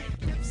bacon.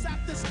 Dips out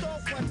the store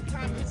one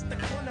time, hits the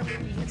corner,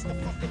 and he hits the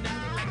fucking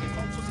alley like his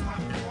folks was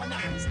popcorn.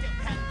 Still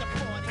had the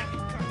 40,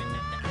 coming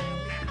at the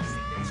alley.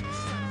 See the two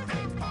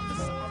sons, off the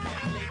summer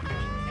valley.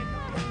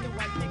 And the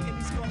white thinking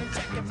he's gonna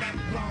check him out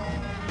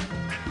wrong.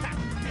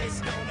 It's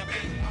gonna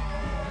be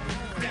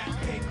on. That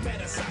pig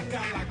better suck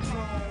out like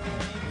chrome.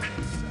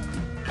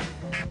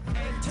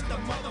 Into the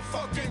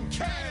motherfucking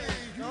cave.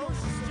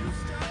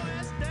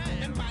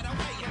 And by the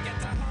way, you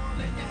get a hole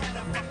in your head,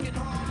 a fucking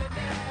hole in your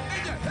head.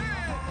 In your head.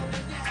 A hole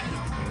in your head,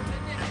 a hole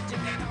in your head. You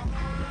get a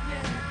hole in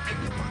your head. In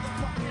your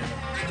motherfucking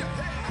head. In your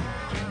head. A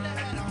hole in your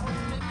head, a hole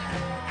in your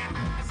head.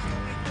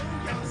 Scooby-Doo,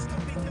 y'all,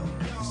 Scooby-Doo,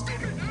 y'all.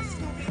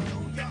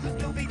 Scooby-Doo, y'all,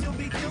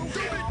 Scooby-Dooby-Doo,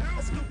 y'all.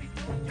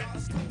 Scooby-Doo, y'all,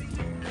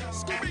 Scooby-Doo, y'all.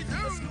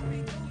 Scooby-Doo.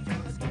 Scooby-Doo,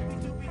 y'all,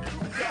 Scooby-Doo,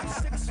 y'all.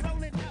 Six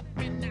rolling up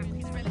and now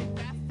he's really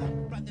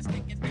baffled. Brothers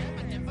thinking, damn,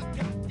 I never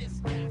got this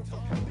guy.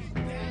 Big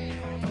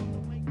damn.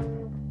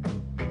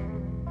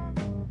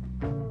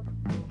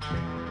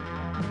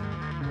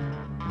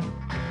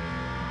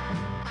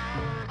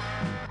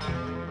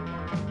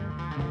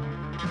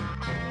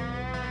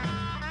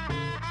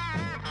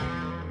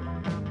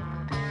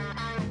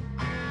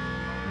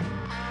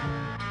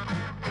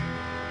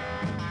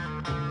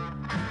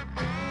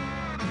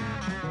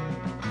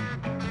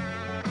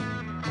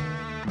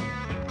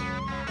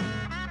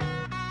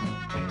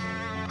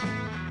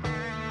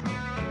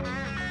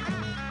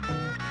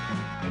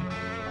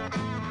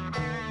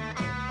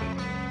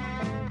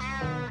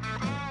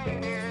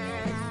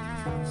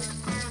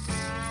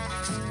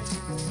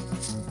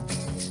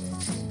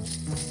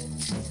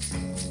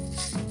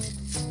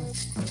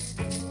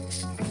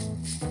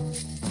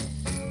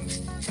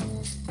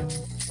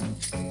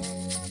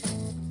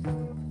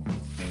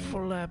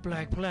 For that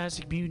Black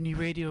Plastic,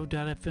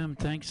 MutinyRadio.fm.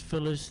 Thanks for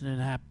listening.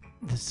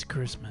 This is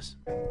Christmas.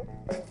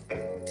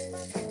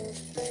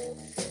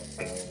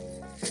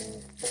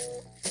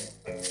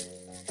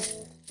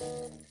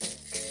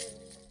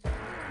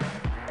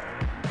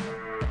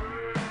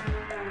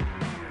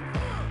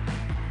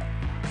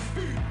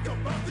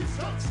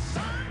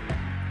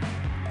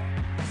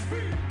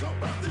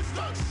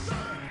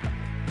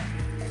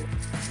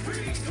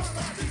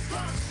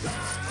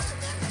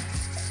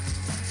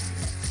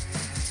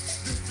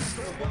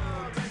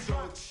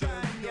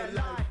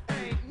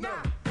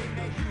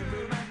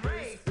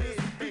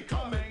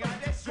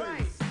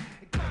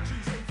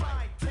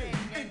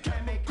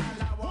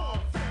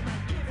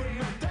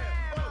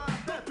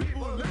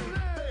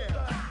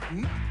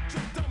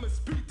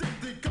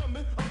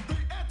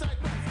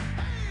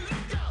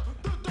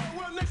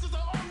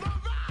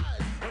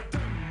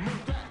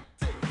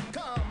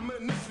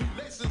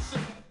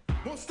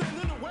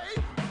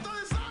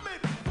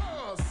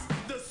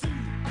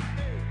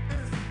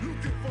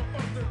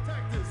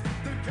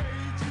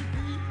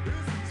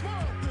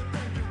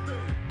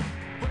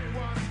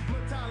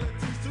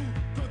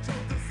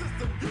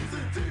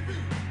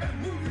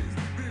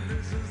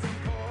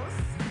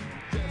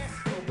 Yes,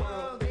 the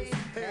world is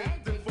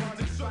headed for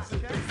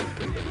destruction.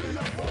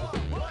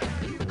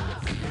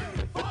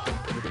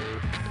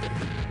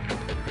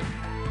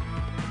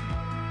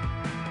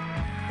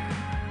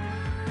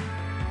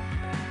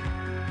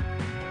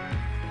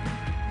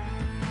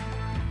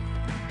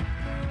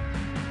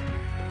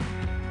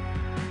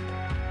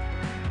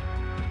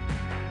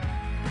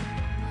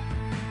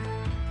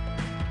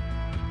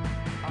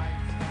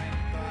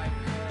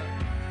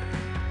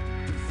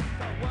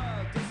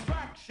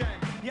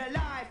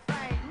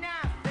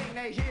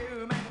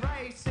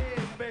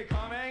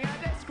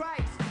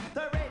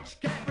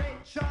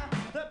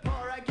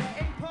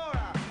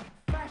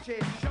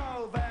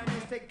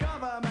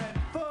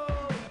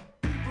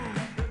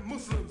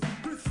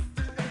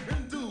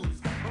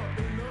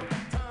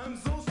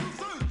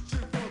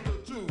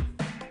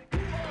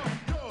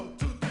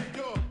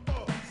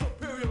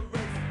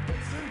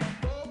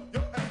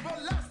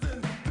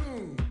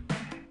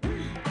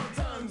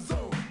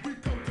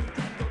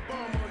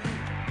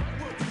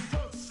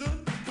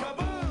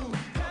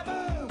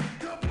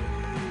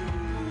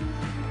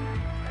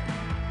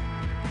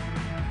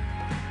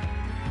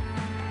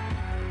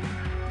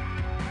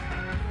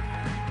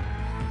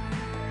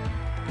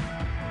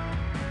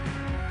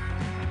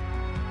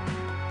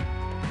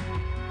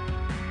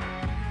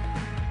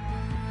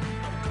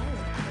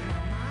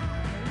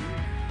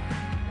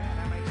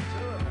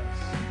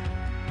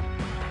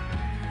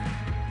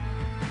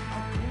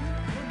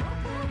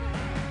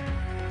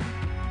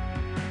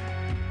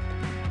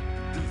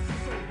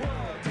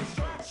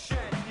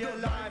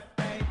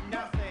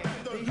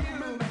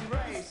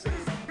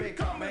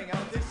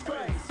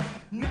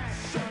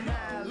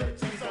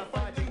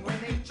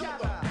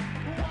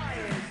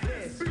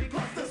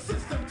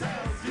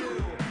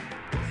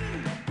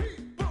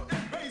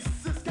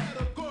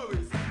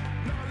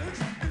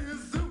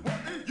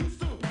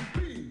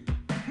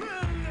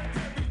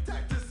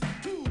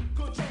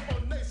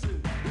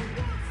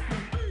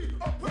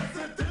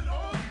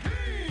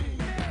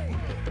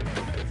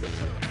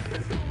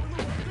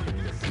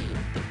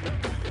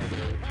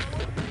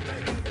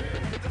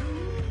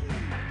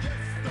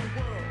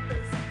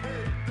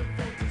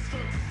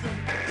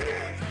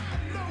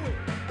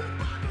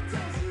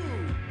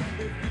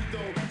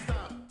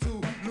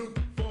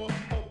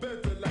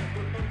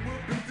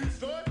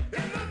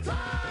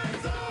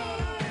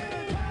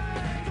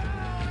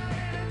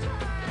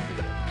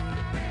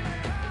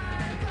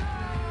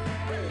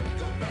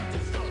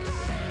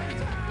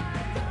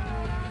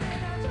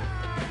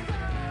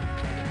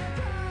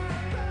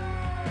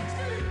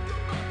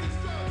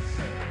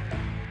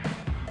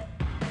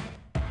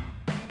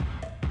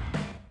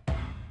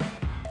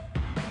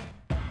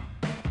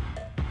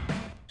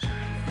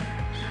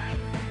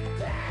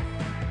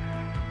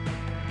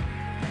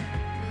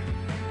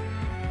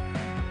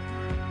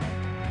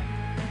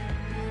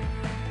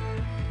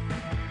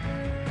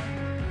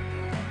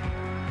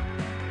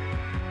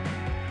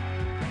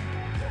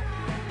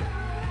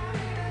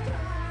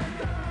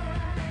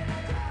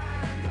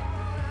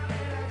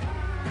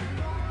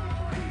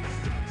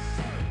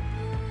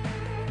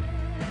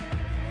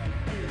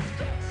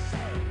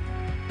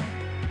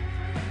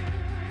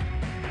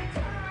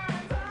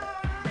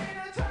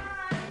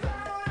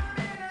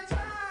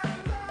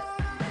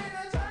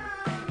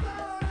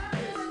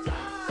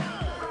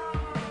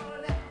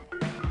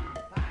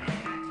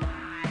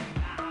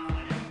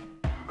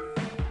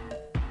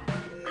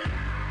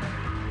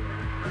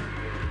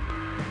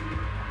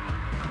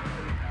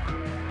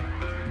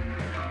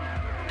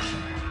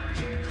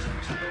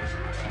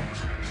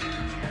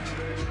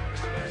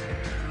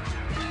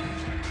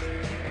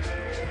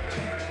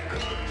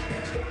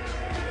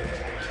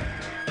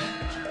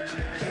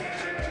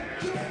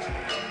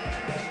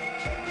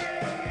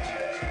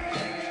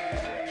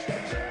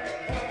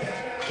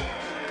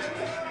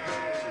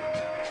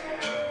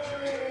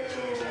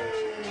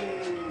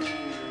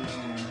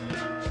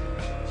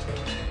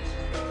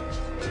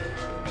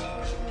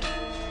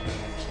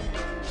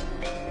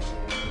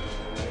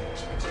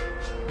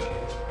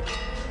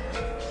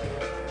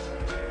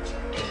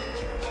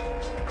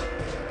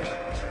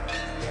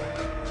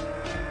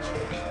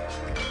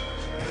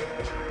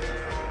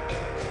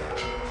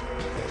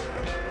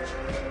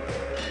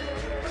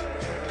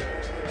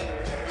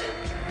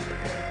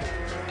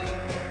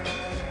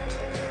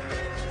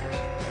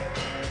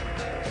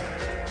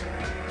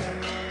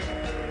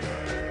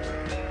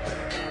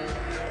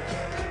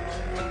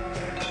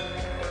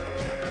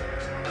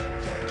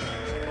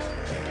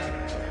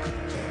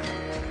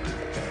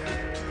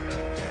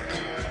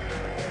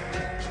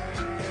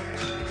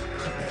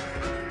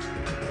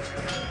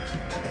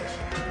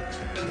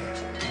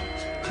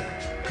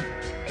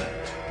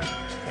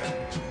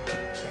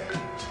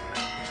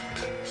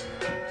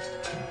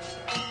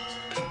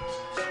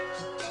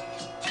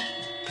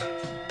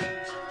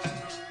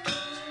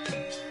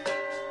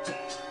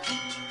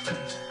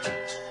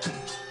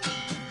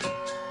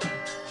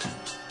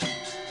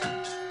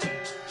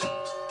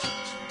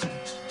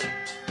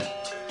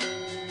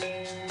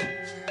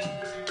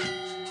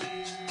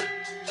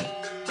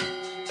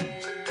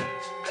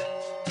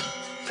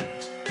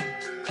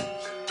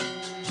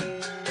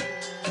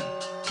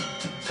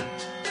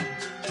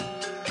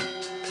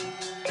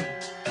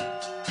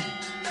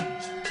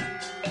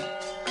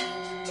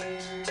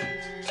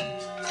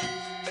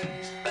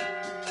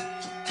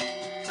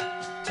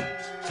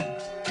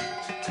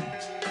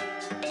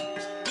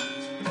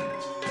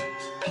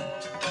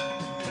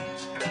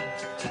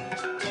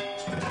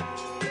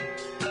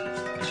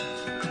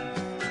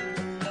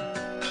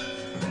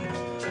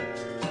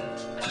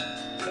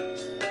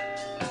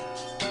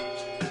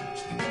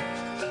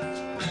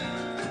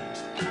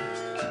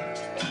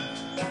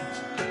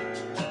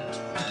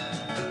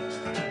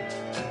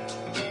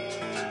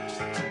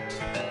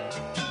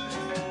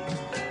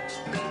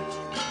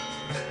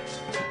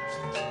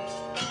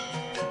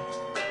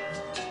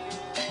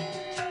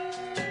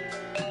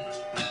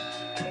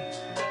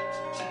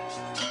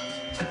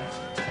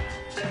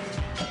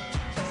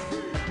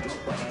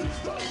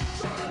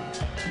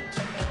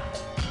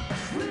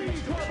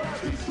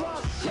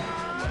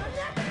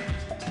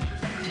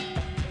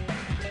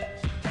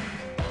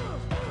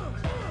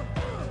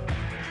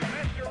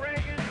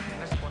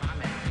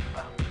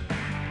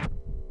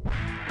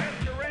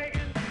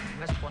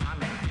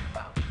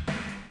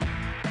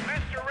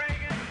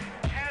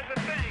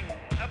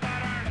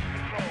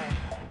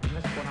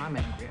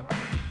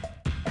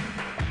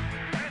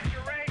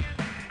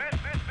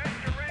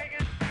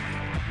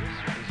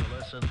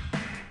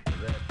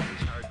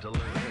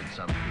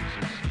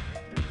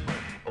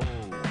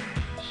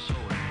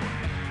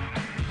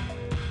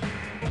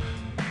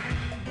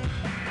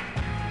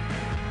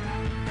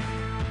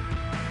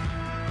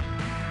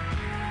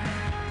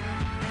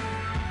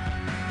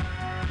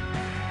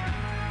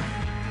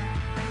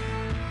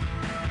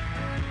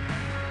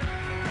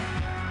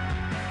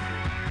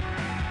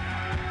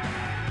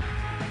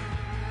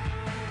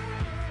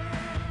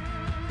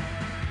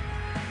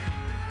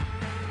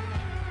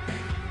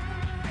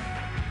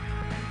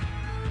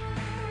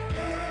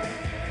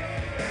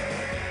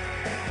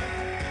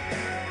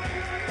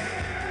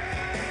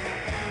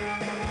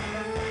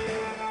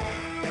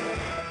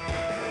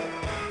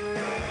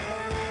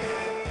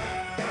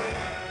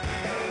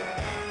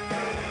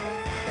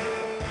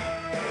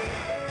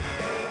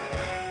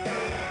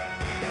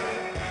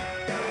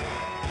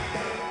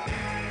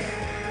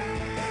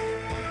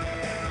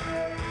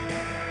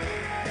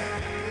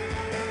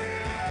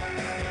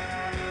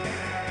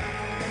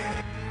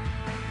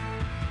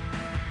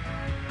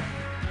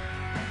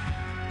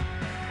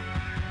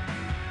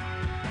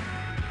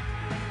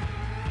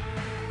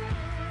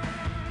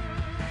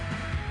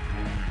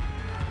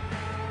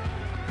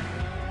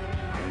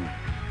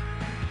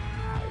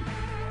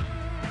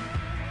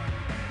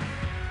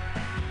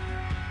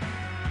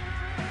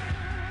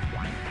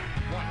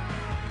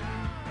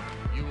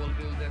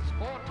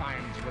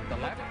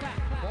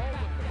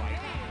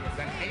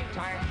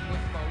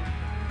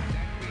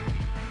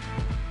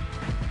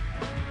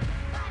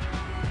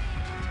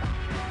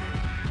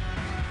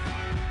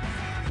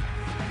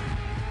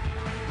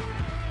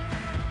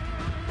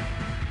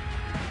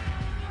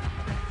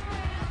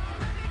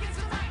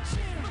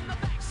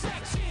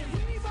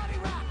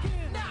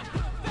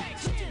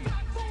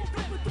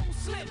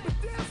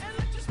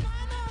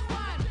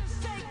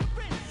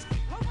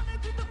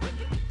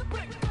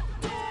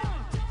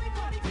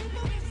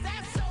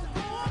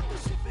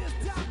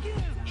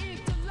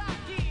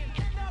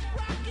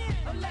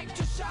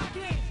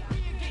 electroshocking.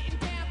 We're getting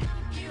down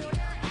computer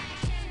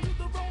action. Do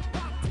the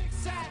robotic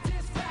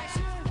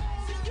satisfaction.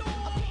 See you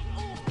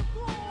on the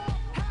floor.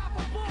 Have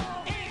a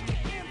ball and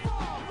get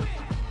involved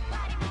with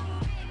body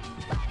moving,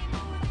 body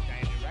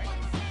moving.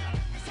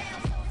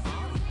 Sound so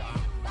smooth.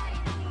 Body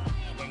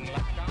moving,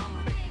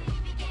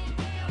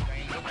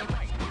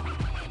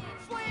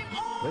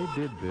 They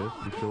did this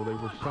to show they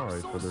were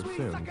sorry for their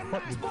sins.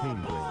 What did Cain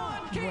bring? Well,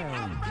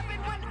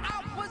 when I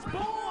was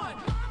born,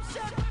 I'm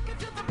shut back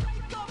into the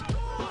break of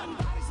dawn.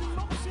 Bodies in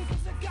motion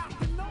 'cause I got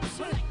the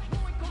notion. Like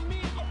boy, come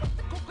in, oh, with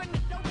the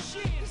coconut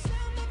ocean. The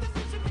sound of the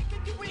music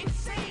making you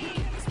insane.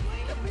 Can't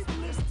explain the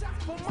people is tough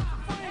for my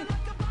brain.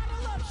 Like a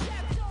bottle of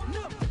Chateau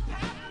Nook, the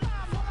path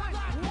by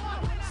like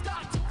one.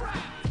 Start to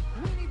rap.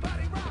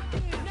 Anybody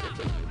rockin'? Now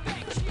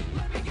perfection.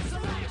 Let me get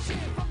some action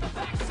from the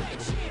back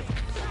section.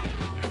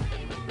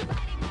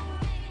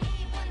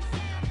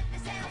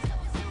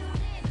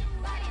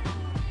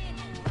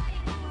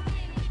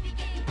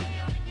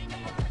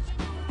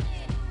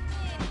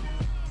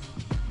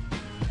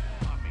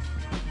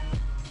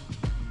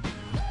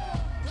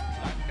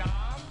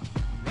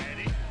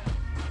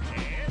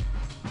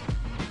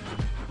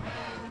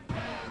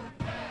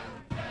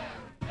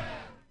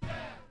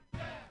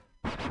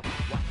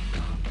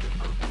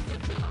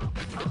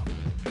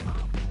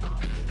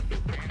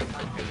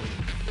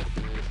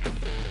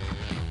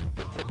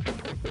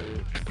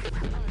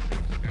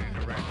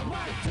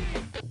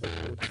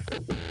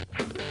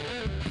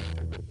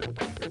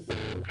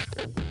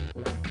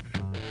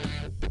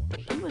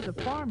 He was a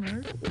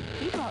farmer.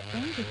 He bought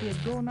things that he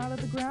had grown out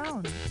of the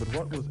ground. But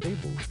what was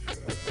Abel's?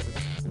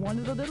 One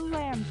of the little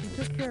lambs he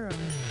took care of.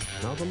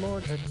 Now the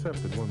Lord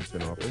accepted one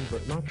sin offering,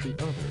 but not the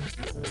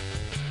other.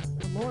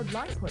 The Lord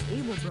liked what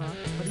Abel brought,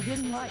 but he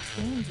didn't like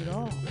Cain's at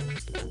all.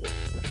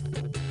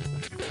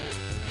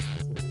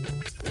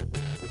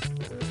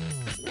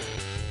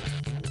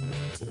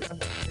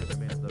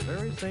 The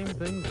very same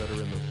things that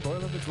are in the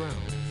soil of the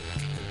ground.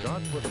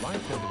 God put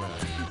life into man.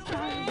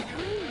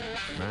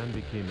 Man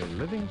became a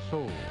living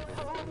soul.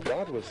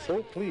 God was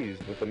so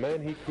pleased with the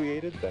man he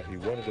created that he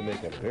wanted to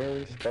make a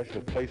very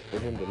special place for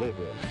him to live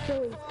in.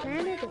 So he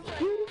planted a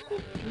beautiful,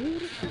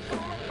 beautiful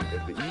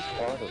garden. In the east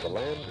part of the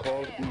land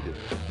called Eden.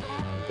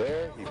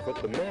 There he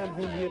put the man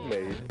whom he had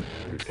made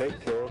to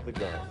take care of the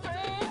garden.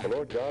 The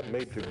Lord God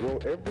made to grow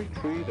every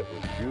tree that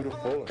was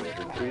beautiful and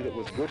every tree that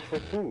was good for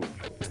food.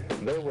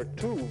 And there were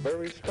two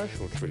very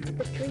special trees.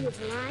 The tree of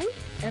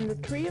life and the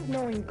tree of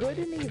knowing good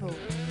and evil.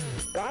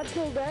 God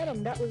told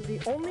Adam that was the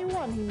only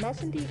one he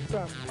mustn't eat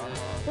from.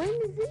 When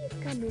does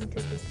Eve come into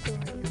the story,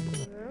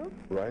 girl?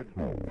 Right.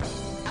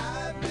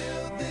 I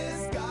built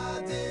this